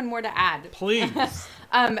to add. Please.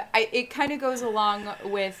 It kind of goes along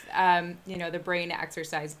with, the brain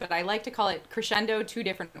exercise, but I like to call it crescendo 2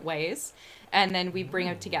 different ways, and then we bring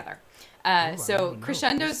it together. I So don't know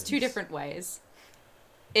crescendos what this 2 is. different ways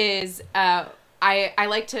is I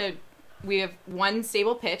like to, we have one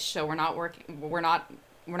stable pitch, so we're not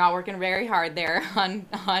working very hard there on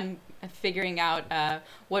figuring out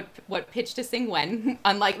what pitch to sing when,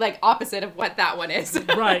 unlike opposite of what that one is.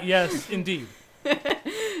 Right, yes, indeed.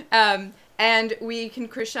 And we can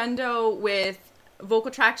crescendo with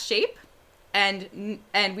vocal tract shape, and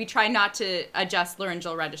we try not to adjust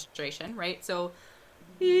laryngeal registration, right? So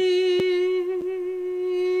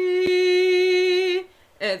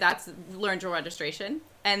that's laryngeal registration,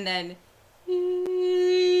 and then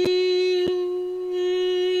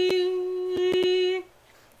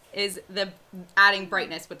is the adding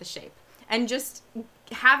brightness with the shape, and just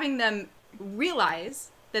having them realize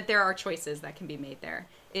that there are choices that can be made there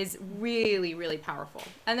is really, really powerful.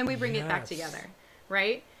 And then we bring it back Yes. together,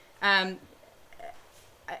 right?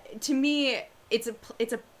 To me, it's a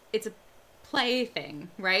play thing,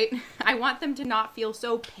 right? I want them to not feel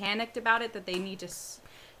so panicked about it that they need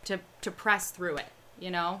to press through it,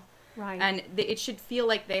 you know? Right. And it should feel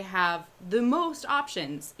like they have the most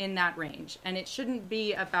options in that range. And it shouldn't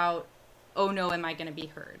be about, oh no, am I going to be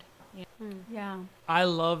heard? Yeah. I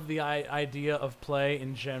love the idea of play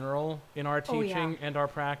in general in our Oh, teaching yeah. and our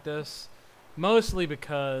practice, mostly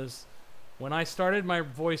because when I started my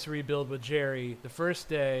voice rebuild with Jerry, the first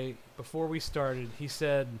day before we started, he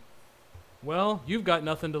said, well, you've got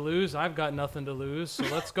nothing to lose, I've got nothing to lose, so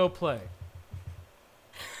let's go play.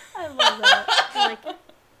 I love that. I like it.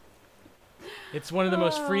 It's one of the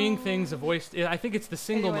most freeing things a voice, I think it's the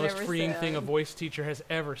single Anyone most ever freeing said. thing a voice teacher has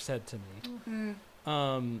ever said to me.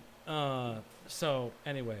 So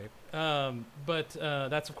anyway, but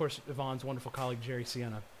that's of course Yvonne's wonderful colleague, Jerry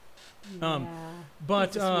Sienna. Yeah.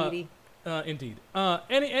 But He's a sweetie. indeed.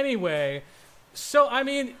 Anyway, so I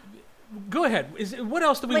mean, go ahead. What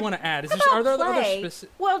else do we Like, want to add? what Are there about other play?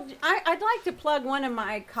 specific? Well, I'd like to plug one of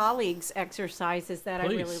my colleagues' exercises that I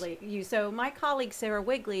Please. really use. So my colleague Sarah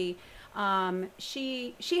Wigley,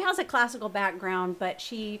 she has a classical background, but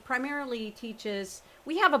she primarily teaches.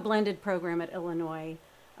 We have a blended program at Illinois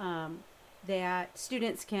that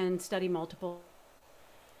students can study multiple.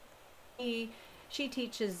 She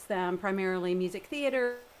teaches them primarily music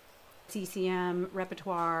theater, CCM,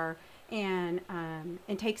 repertoire, and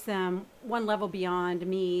takes them one level beyond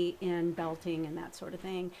me in belting and that sort of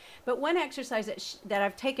thing. But one exercise that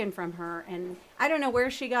I've taken from her, and I don't know where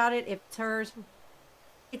she got it, if it's hers,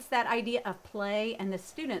 it's that idea of play, and the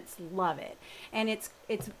students love it. And it's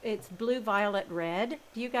blue, violet, red.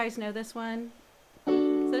 Do you guys know this one?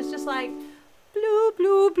 So it's just like blue,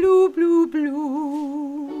 blue, blue, blue,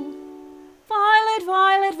 blue. Violet,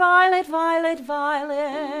 violet, violet, violet,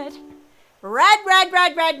 violet. Red, red,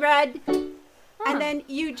 red, red, red. And then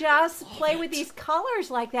you just play with these colors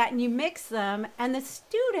like that, and you mix them, and the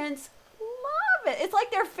students love it. It's like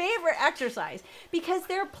their favorite exercise because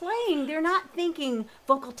they're playing. They're not thinking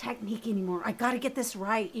vocal technique anymore. I got to get this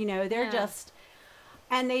right. They're just,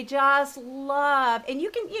 and they just love, and you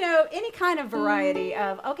can, any kind of variety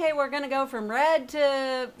of, okay, we're going to go to red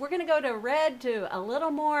to a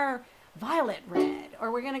little more violet red,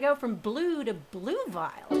 or we're going to go from blue to blue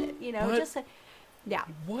violet, But- just Yeah.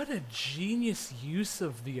 What a genius use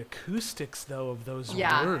of the acoustics, though, of those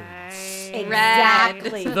Yeah. words.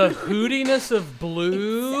 Exactly. The hootiness of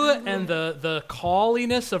blue and the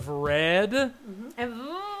calliness of red. And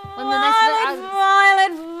Well, then that's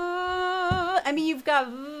violet. I mean, you've got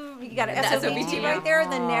you got an That's SOPT OPT. right there,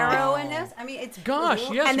 the narrowness. I mean, it's Gosh,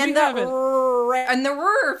 yes, and then we the haven't- red. And the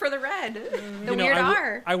R for the red. The weird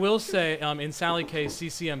R. I will say, in Sally K's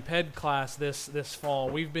CCM Ped class this fall,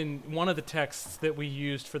 one of the texts that we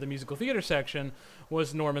used for the musical theater section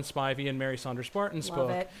was Norman Spivey and Mary Saunders Barton's Love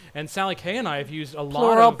book. it. And Sally K and I have used a lot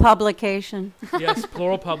Plural of publication. yes,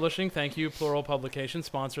 Plural Publishing. Thank you, Plural Publication,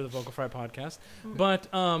 sponsor of the Vocal Fry podcast. But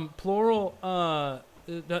Plural,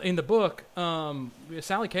 in the book,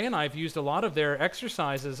 Sally Kay and I have used a lot of their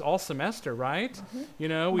exercises all semester, right? You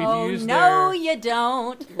know, we've used no, their... you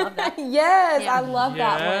don't. Love that. Yes, Yeah. I love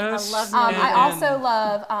that one. Yes, I love I and- also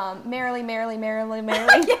love Merrily, Merrily, Merrily,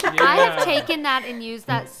 Merrily. I have Yeah. taken that and used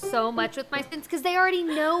that so much with my students because they already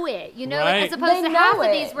know it, you know, Right. as opposed They to half know of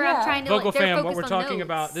it, these where yeah. I'm trying to Vocal like, they're fam, what we're focused on talking notes.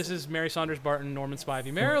 about, this is Mary Saunders Barton, Norman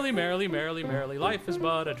Spivey. Merrily, merrily, merrily, merrily, life is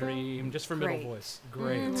but a dream, just for middle Great. voice.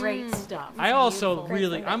 Great. Great stuff. I also Beautiful.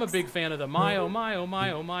 really, I'm a big fan of the my, oh my, oh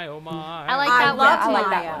my, oh my, oh my. I like I that love I like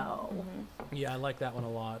that Mayo. Yeah, I like that one a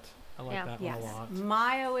lot. I like Yeah. that one Yes, a lot.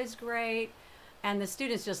 Mayo is great, and the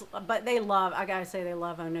students but they love. I gotta say, they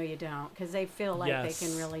love. Oh no, you don't, because they feel like Yes. they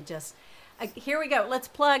can really just. Here we go. Let's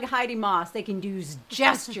plug Heidi Moss. They can use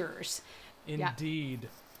gestures. Indeed.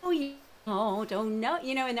 Oh, you don't. Oh no,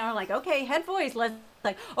 and they're like, okay, head voice. Let's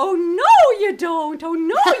like, oh no, you don't. Oh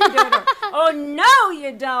no, you don't. Oh no,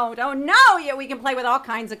 you don't. Oh no, yeah. We can play with all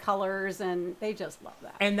kinds of colors, and they just love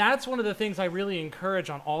that. And that's one of the things I really encourage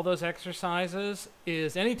on all those exercises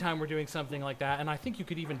is anytime we're doing something like that, and I think you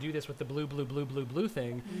could even do this with the blue, blue, blue, blue, blue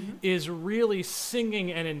thing, is really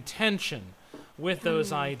singing an intention with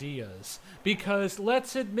those ideas. Because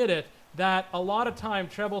let's admit it, that a lot of time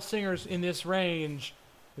treble singers in this range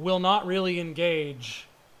will not really engage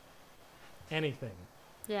anything.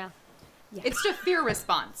 Yeah. It's just fear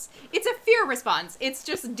response. It's a fear response. It's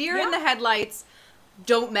just deer in the headlights.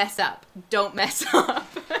 Don't mess up. Don't mess up.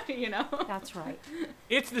 You know? That's right.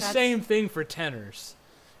 It's the same thing for tenors.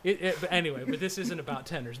 But anyway, but this isn't about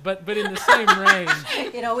tenors. But in the same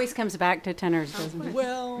range. It always comes back to tenors, doesn't it?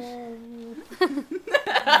 Well,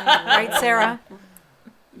 Right, Sarah?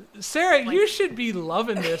 Sarah, you should be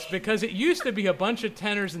loving this because it used to be a bunch of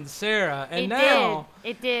tenors and Sarah, and It now did.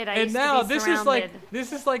 It did. I and used now to be this surrounded.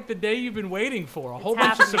 is like the day you've been waiting for. A whole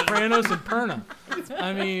bunch of happening. sopranos and perna.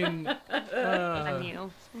 I mean, on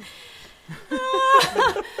you.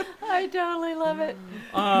 I totally love it.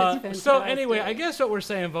 so anyway, I guess what we're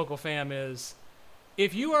saying, Vocal Fam, is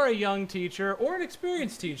if you are a young teacher or an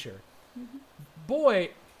experienced teacher, boy,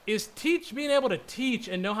 is being able to teach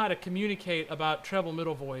and know how to communicate about treble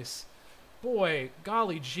middle voice. Boy,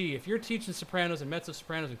 golly gee, if you're teaching sopranos and mezzo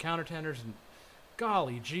sopranos and countertenors and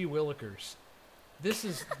golly gee willikers, this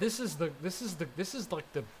is the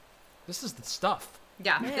stuff.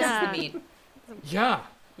 Yeah. This is Yeah. the meat. Yeah.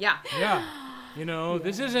 Yeah. Yeah. You know,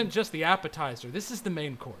 this isn't just the appetizer. This is the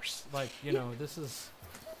main course. Like, this is...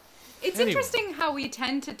 It's Anyway. interesting how we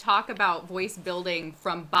tend to talk about voice building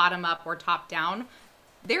from bottom up or top down.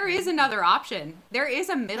 There is another option. There is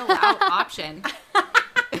a middle out option.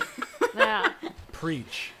 Yeah.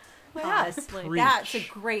 Preach. Yes, Preach. that's a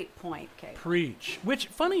great point, Kate. Preach. Which,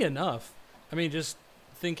 funny enough, I mean, just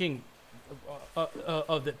thinking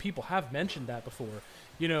of that people have mentioned that before.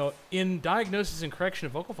 In diagnosis and correction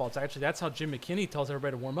of vocal faults, actually, that's how Jim McKinney tells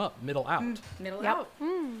everybody to warm up, middle out. Middle Yep. out.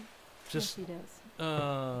 Just, Yes, he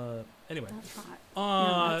does. anyway. That's right.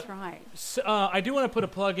 No, that's right. So, I do want to put a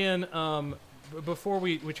plug in before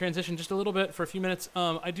we transition just a little bit for a few minutes.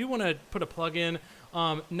 I do want to put a plug in.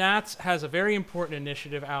 Nats has a very important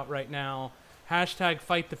initiative out right now. Hashtag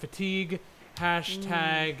Fight the Fatigue.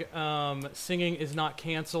 Hashtag Singing is Not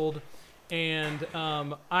Canceled. And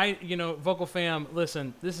Vocal Fam,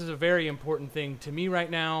 listen, this is a very important thing to me right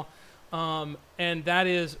now. And that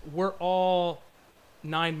is we're all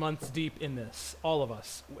 9 months deep in this, all of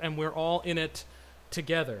us. And we're all in it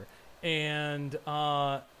together. And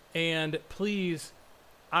please,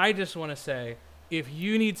 I just want to say, if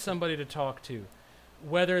you need somebody to talk to,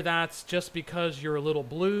 whether that's just because you're a little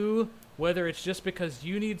blue, whether it's just because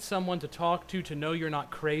you need someone to talk to know you're not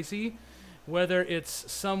crazy, whether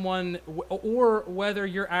it's someone, or whether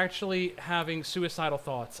you're actually having suicidal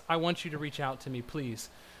thoughts, I want you to reach out to me, please.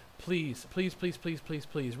 Please, please, please, please, please,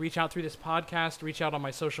 please. Reach out through this podcast, reach out on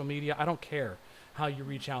my social media. I don't care how you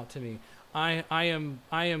reach out to me. I am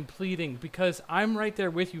pleading because I'm right there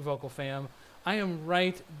with you, Vocal Fam. I am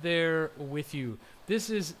right there with you. This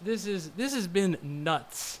has been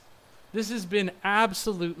nuts. This has been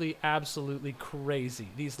absolutely crazy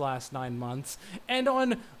these last 9 months, and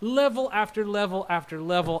on level after level after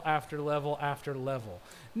level after level after level.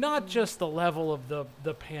 Not just the level of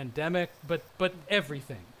the pandemic, but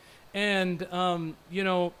everything. And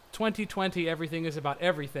 2020, everything is about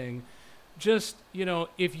everything. Just,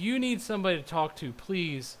 if you need somebody to talk to,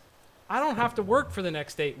 please, I don't have to work for the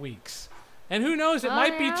next 8 weeks. And who knows, it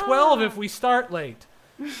might be 12 if we start late.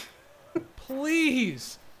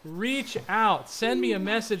 Please reach out. Send me a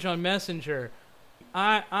message on Messenger.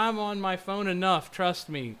 I'm on my phone enough. Trust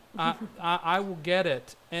me. I will get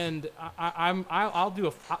it. And I'll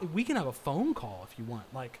do we can have a phone call if you want.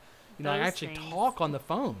 Like, I actually talk on the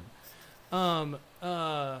phone.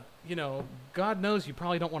 God knows you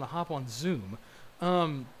probably don't want to hop on Zoom.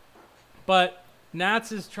 But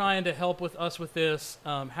Nats is trying to help us with this.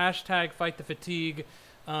 Hashtag fight the fatigue.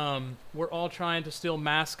 We're all trying to still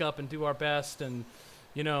mask up and do our best. And,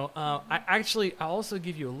 I'll also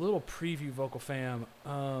give you a little preview, Vocal Fam.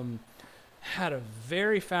 Had a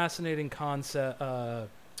very fascinating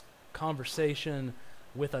conversation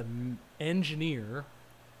with an engineer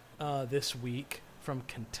this week from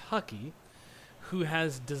Kentucky who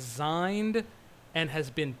has designed and has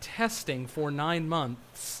been testing for 9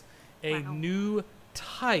 months a new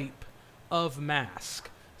type of mask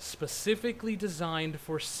specifically designed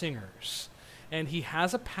for singers. And he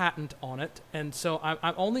has a patent on it. And so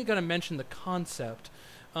I'm only going to mention the concept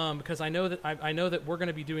because I know that we're going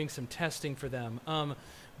to be doing some testing for them.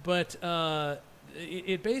 But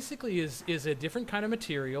it basically is a different kind of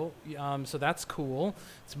material, so that's cool.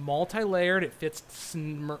 It's multi-layered. It fits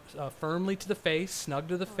firmly to the face, snug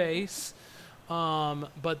to the face.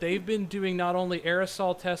 But they've been doing not only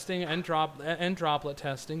aerosol testing and droplet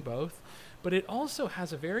testing, both. But it also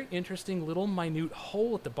has a very interesting little minute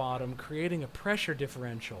hole at the bottom, creating a pressure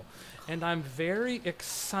differential. And I'm very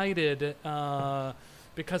excited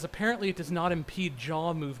because apparently it does not impede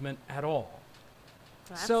jaw movement at all.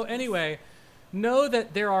 So anyway, know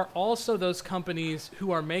that there are also those companies who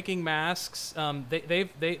are making masks.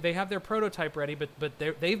 They have their prototype ready, but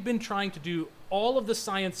they've been trying to do all of the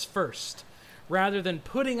science first, rather than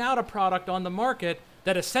putting out a product on the market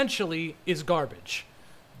that essentially is garbage,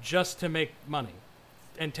 just to make money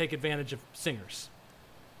and take advantage of singers.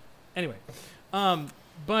 Anyway,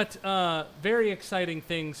 but very exciting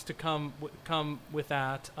things to come with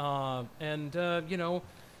that,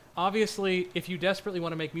 obviously, if you desperately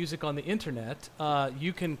want to make music on the internet,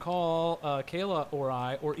 you can call Kayla or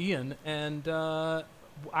I or Ian, and I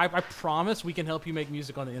promise we can help you make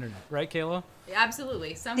music on the internet. Right, Kayla?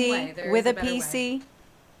 Absolutely. Some way. With a PC.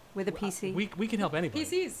 With a PC. We can help anybody.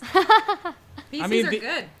 PCs. PCs are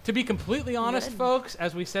good. To be completely honest, folks,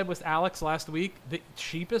 as we said with Alex last week, the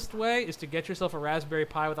cheapest way is to get yourself a Raspberry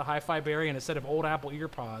Pi with a Hi-Fi Berry and a set of old Apple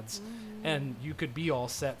EarPods, and you could be all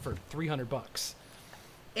set for $300.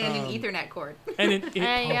 And an Ethernet cord. And you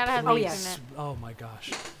gotta have Ethernet. Oh my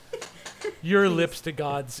gosh. Your lips to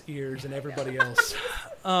God's ears and everybody else.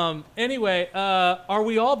 Anyway, are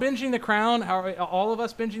we all binging The Crown? Are all of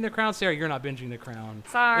us binging The Crown? Sarah, you're not binging The Crown.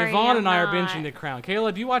 Sorry, Yvonne and I I'm are not. binging The Crown.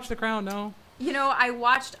 Kayla, do you watch The Crown? No? I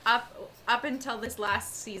watched up until this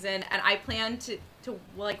last season, and I plan to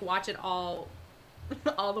watch it all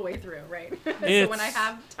the way through, right? So when I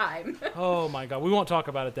have time. Oh my God, we won't talk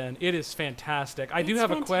about it then. It is fantastic. I do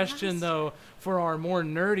have a question though for our more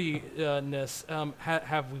nerdiness.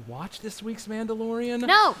 Have we watched this week's Mandalorian?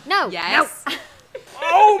 No. Yes. No.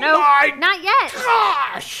 Oh No, my not yet.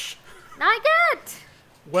 gosh! Not yet.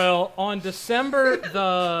 Well, on December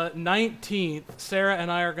the 19th, Sarah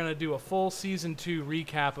and I are going to do a full season 2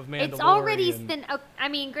 recap of Mandalorian. It's already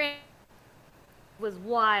Grant was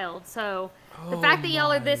wild. So the fact that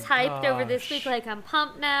y'all are this hyped over this week, like I'm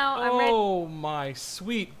pumped now. I'm ready. Oh my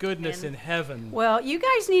sweet goodness in heaven. Well, you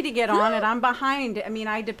guys need to get on it. I'm behind. I mean,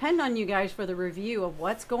 I depend on you guys for the review of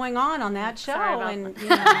what's going on that show. Sorry about And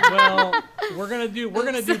Well, we're gonna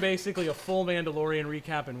do basically a full Mandalorian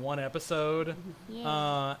recap in one episode.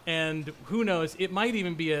 Yeah. And who knows, it might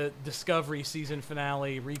even be a Discovery season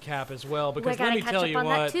finale recap as well. Because let me tell you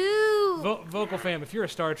what, Vocal Fam, if you're a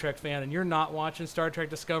Star Trek fan and you're not watching Star Trek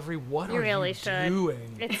Discovery, what are you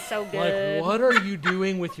doing? It's so good. Like, what are you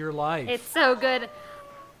doing with your life? It's so good.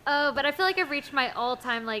 Oh, but I feel like I've reached my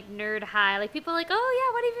all-time nerd high. Like people are like, oh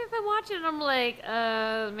yeah, what have you been watching? And I'm like,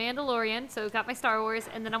 Mandalorian. So got my Star Wars,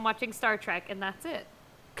 and then I'm watching Star Trek, and that's it.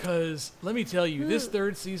 Because let me tell you, this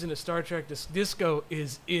third season of Star Trek Disco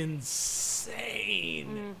is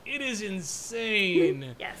insane. It is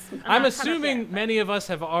insane. Yes. I'm assuming many of us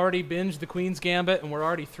have already binged The Queen's Gambit, and we're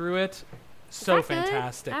already through it. So that good?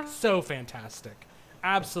 fantastic. So fantastic.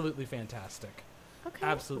 Absolutely fantastic. Okay.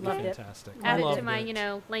 Absolutely Loved it. fantastic. Add it to Loved my,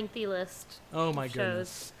 it. lengthy list. Oh my shows.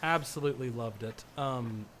 goodness. Absolutely loved it.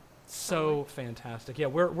 So fantastic. Yeah,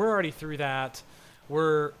 we're already through that.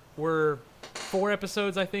 We're 4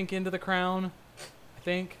 episodes, I think, into The Crown. I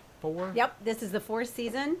think 4. Yep, this is the 4th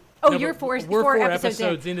season. Oh, No, you're but 4 we're 4 episodes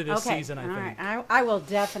episodes in. into this Okay, season, I all think. right. I will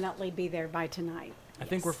definitely be there by tonight. I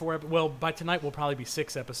think we're Yes. 4 well, by tonight we'll probably be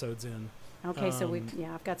 6 episodes in. Okay, so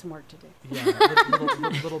I've got some work to do. Yeah, a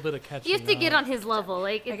little bit of catching You have to get up. on his level.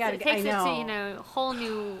 Like it I takes it to know. a whole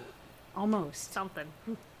new Almost. something.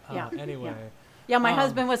 Yeah. Anyway. Yeah, my Um,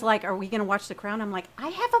 husband was like, "Are we going to watch The Crown?" I'm like, "I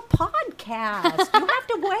have a podcast. You have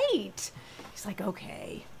to wait." He's like,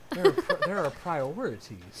 "Okay." There are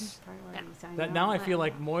priorities. Priorities, I That know. now I feel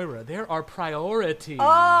like Moira. There are priorities.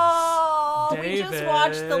 Oh, we just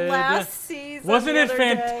watched the David. last season. Wasn't the it other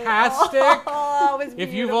day. fantastic? Oh, it was If you've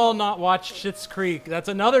beautiful. all not watched Schitt's Creek, that's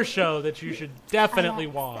another show that you should definitely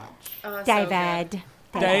watch. David.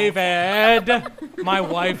 David, my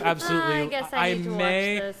wife absolutely. I guess I need to watch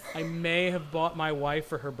this. I may have bought my wife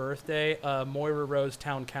for her birthday a Moira Rose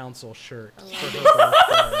Town Council shirt for her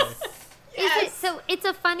birthday. Is it so? It's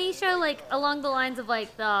a funny show, like along the lines of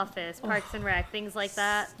like The Office, Parks and Rec, things like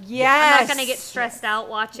that. Yes. I'm not gonna get stressed out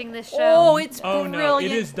watching this show. Oh, it's Oh brilliant. no,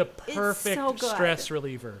 it is the It's perfect so good. stress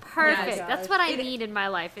reliever. Perfect. Yes. That's what I need in my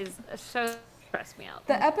life. Is a show that stress me out.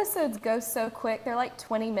 The episodes go so quick. They're like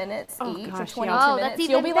 20 minutes Oh, each gosh, or yeah. 22 Oh, minutes. that's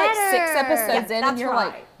You'll even be like 6 better. episodes Yeah, in that's and you're right.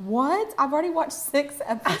 like, what? I've already watched 6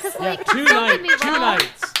 episodes. Yeah, Like, two don't get me wrong.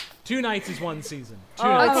 nights. 2 nights is one season. 2 Oh,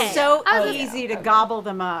 nights. Okay. it's so I was- easy to gobble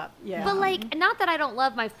them up. Yeah. But like, not that I don't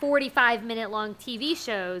love my 45-minute long TV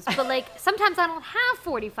shows, but like sometimes I don't have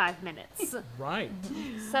 45 minutes. Right.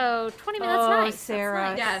 So 20 minutes Oh, nice. That's Sarah.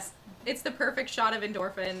 nice. Yes, it's the perfect shot of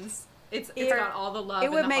endorphins. It's It- got all the love.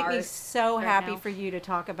 it would and the make me heart. so right happy now. for you to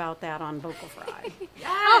talk about that on Vocal Fry.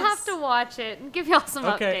 I'll have to watch it and give y'all some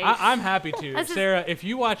Okay, updates. I'm happy to. This is- Sarah, if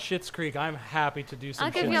you watch Schitt's Creek, I'm happy to do some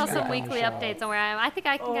I'll give Schitt's y'all Creek some on the weekly show. updates on where I am. I think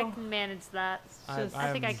I can manage that. I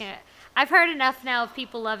I think I I'm- can. I've heard enough now of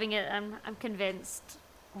people loving it. I'm convinced.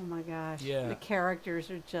 Oh my gosh. Yeah. The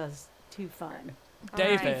characters are just too fun.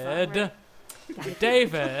 David.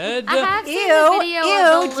 David. I have seen Ew, the video ew,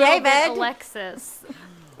 of the little bit David. Alexis.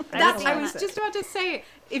 That's, seen I was that. just about to say,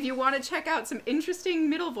 if you want to check out some interesting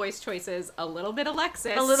middle voice choices, a little bit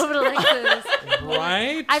Alexis. A little bit Alexis.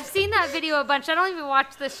 Right? I've seen that video a bunch. I don't even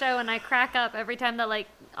watch the show, and I crack up every time that, like,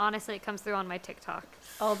 honestly, it comes through on my TikTok.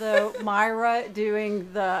 Although Myra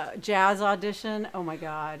doing the jazz audition, oh my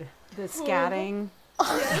God. The scatting.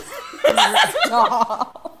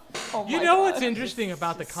 You know what's interesting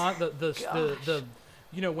about the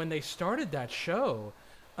when they started that show,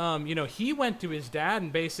 he went to his dad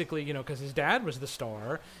and basically, because his dad was the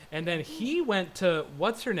star, and then he went to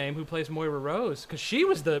what's her name who plays Moira Rose, because she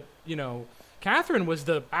was the, Catherine was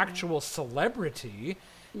the actual celebrity,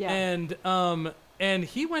 Yeah. and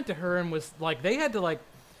he went to her and was like, they had to like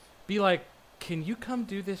be like, can you come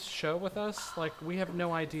do this show with us? Like, we have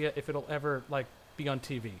no idea if it'll ever like be on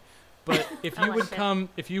TV. But if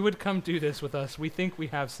you would come do this with us, we think we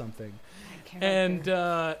have something. And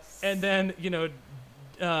then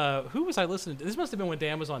who was I listening to? This must have been when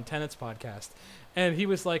Dan was on Tenet's podcast, and he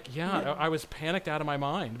was like, "Yeah, I was panicked out of my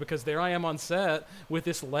mind because there I am on set with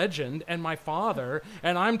this legend and my father,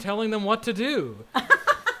 and I'm telling them what to do."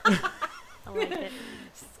 I like it.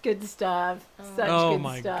 Good stuff. Such Oh good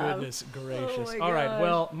my stuff. goodness gracious! my All right, gosh.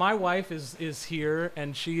 well, my wife is here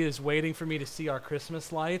and she is waiting for me to see our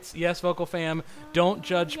Christmas lights. Yes, Vocal Fam, don't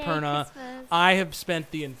judge Yay, Perna. Christmas. I have spent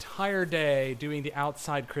the entire day doing the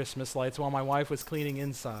outside Christmas lights while my wife was cleaning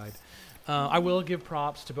inside. I will give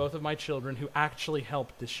props to both of my children who actually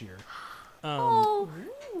helped this year.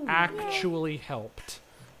 Actually helped.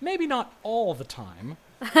 Maybe not all the time,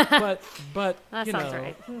 but That sounds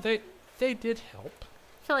right. they did help.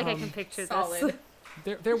 I feel like I can picture Solid.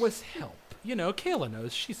 this. There was help. Kayla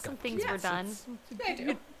knows she's Some got. things were done. I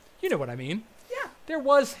do. You know what I mean? Yeah. There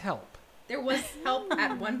was help. There was help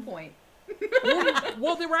at one point.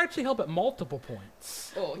 Well, there were actually help at multiple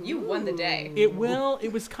points. Oh, you won the day. It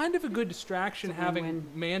was kind of a good distraction having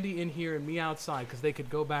win-win. Mandy in here and me outside because they could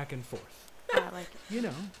go back and forth. I like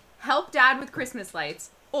it. Help dad with Christmas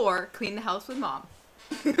lights or clean the house with mom.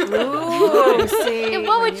 Ooh, see. And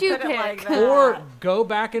what when would you put it like pick? that. Or go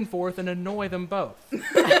back and forth and annoy them both.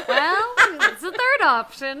 Well, it's the third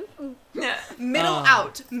option. Middle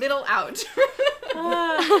out. Middle out. That's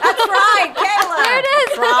right, Kayla. There it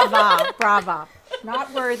is. Brava.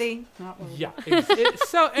 Not worthy. Not worthy. Yeah.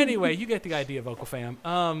 So anyway, you get the idea, Vocal Fam.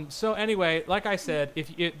 So anyway, like I said,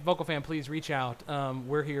 Vocal Fam, please reach out.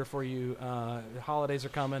 We're here for you. The holidays are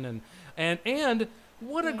coming, and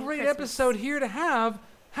what a great episode here to have.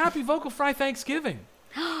 Happy Vocal Fry Thanksgiving.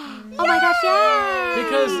 Oh my gosh, yeah!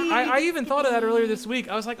 Because I even thought of that earlier this week.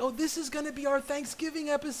 I was like, oh, this is going to be our Thanksgiving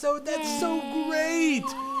episode. That's so great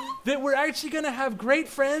that we're actually going to have great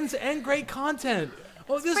friends and great content.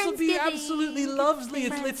 Oh, this will be absolutely lovely.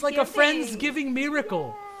 It's like a Friendsgiving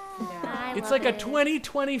miracle. Yeah. It's like a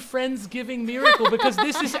 2020 Friendsgiving miracle because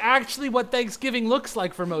this is actually what Thanksgiving looks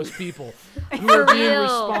like for most people who are being real.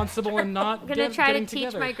 responsible and not I'm gonna try to getting teach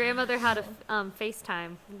together. my grandmother how to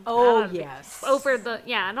FaceTime. Oh, yes. Over the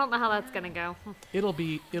I don't know how that's gonna go. It'll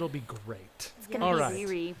be great. It's gonna All be right.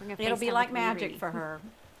 Riri. We're gonna It'll be FaceTime like with magic Riri. for her.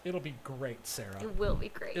 It'll be great, Sarah. It will be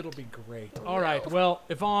great. It'll be great. All right. Well,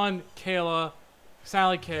 Yvonne, Kayla,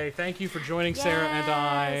 Sally Kay, thank you for joining Sarah and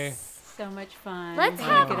I. So much fun. Let's Oh,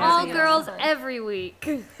 have good all idea. girls every week.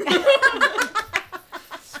 It's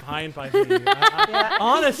fine by me.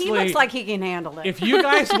 Honestly, He looks like he can handle it. if you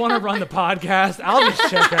guys want to run the podcast, I'll just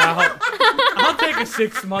check out. I'll take a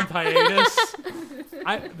 6-month hiatus.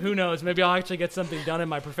 Who knows? Maybe I'll actually get something done in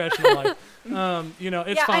my professional life.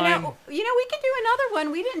 It's fine. I know. We can do another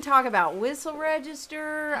one. We didn't talk about whistle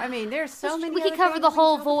register. I mean, there's so many. We could other cover things the we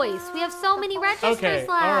whole talk voice. about. We have so many registers Okay, left.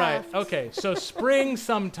 all right, okay. So spring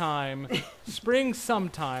sometime.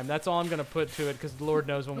 That's all I'm going to put to it because the Lord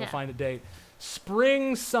knows when we'll Yeah. find a date.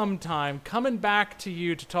 Spring sometime, coming back to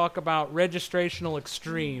you to talk about registrational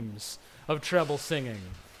extremes of treble singing.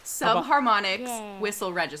 Subharmonics Yeah.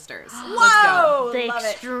 whistle registers. Let's go. Whoa, The love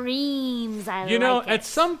it. extremes. I You know, like it. at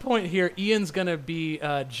some point here, Ian's going to be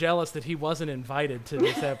jealous that he wasn't invited to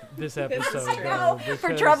this episode. true. though, For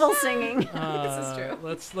because, trouble singing. This is true.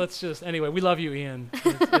 Let's just anyway. We love you, Ian.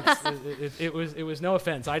 It was no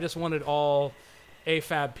offense. I just wanted all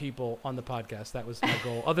AFAB people on the podcast. That was my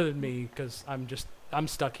goal. Other than me, because I'm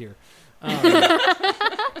stuck here.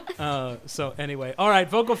 So anyway, all right,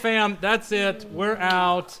 Vocal Fam, that's it. We're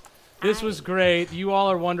out. This was great. You all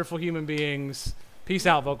are wonderful human beings. Peace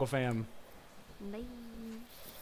out, Vocal Fam. Bye.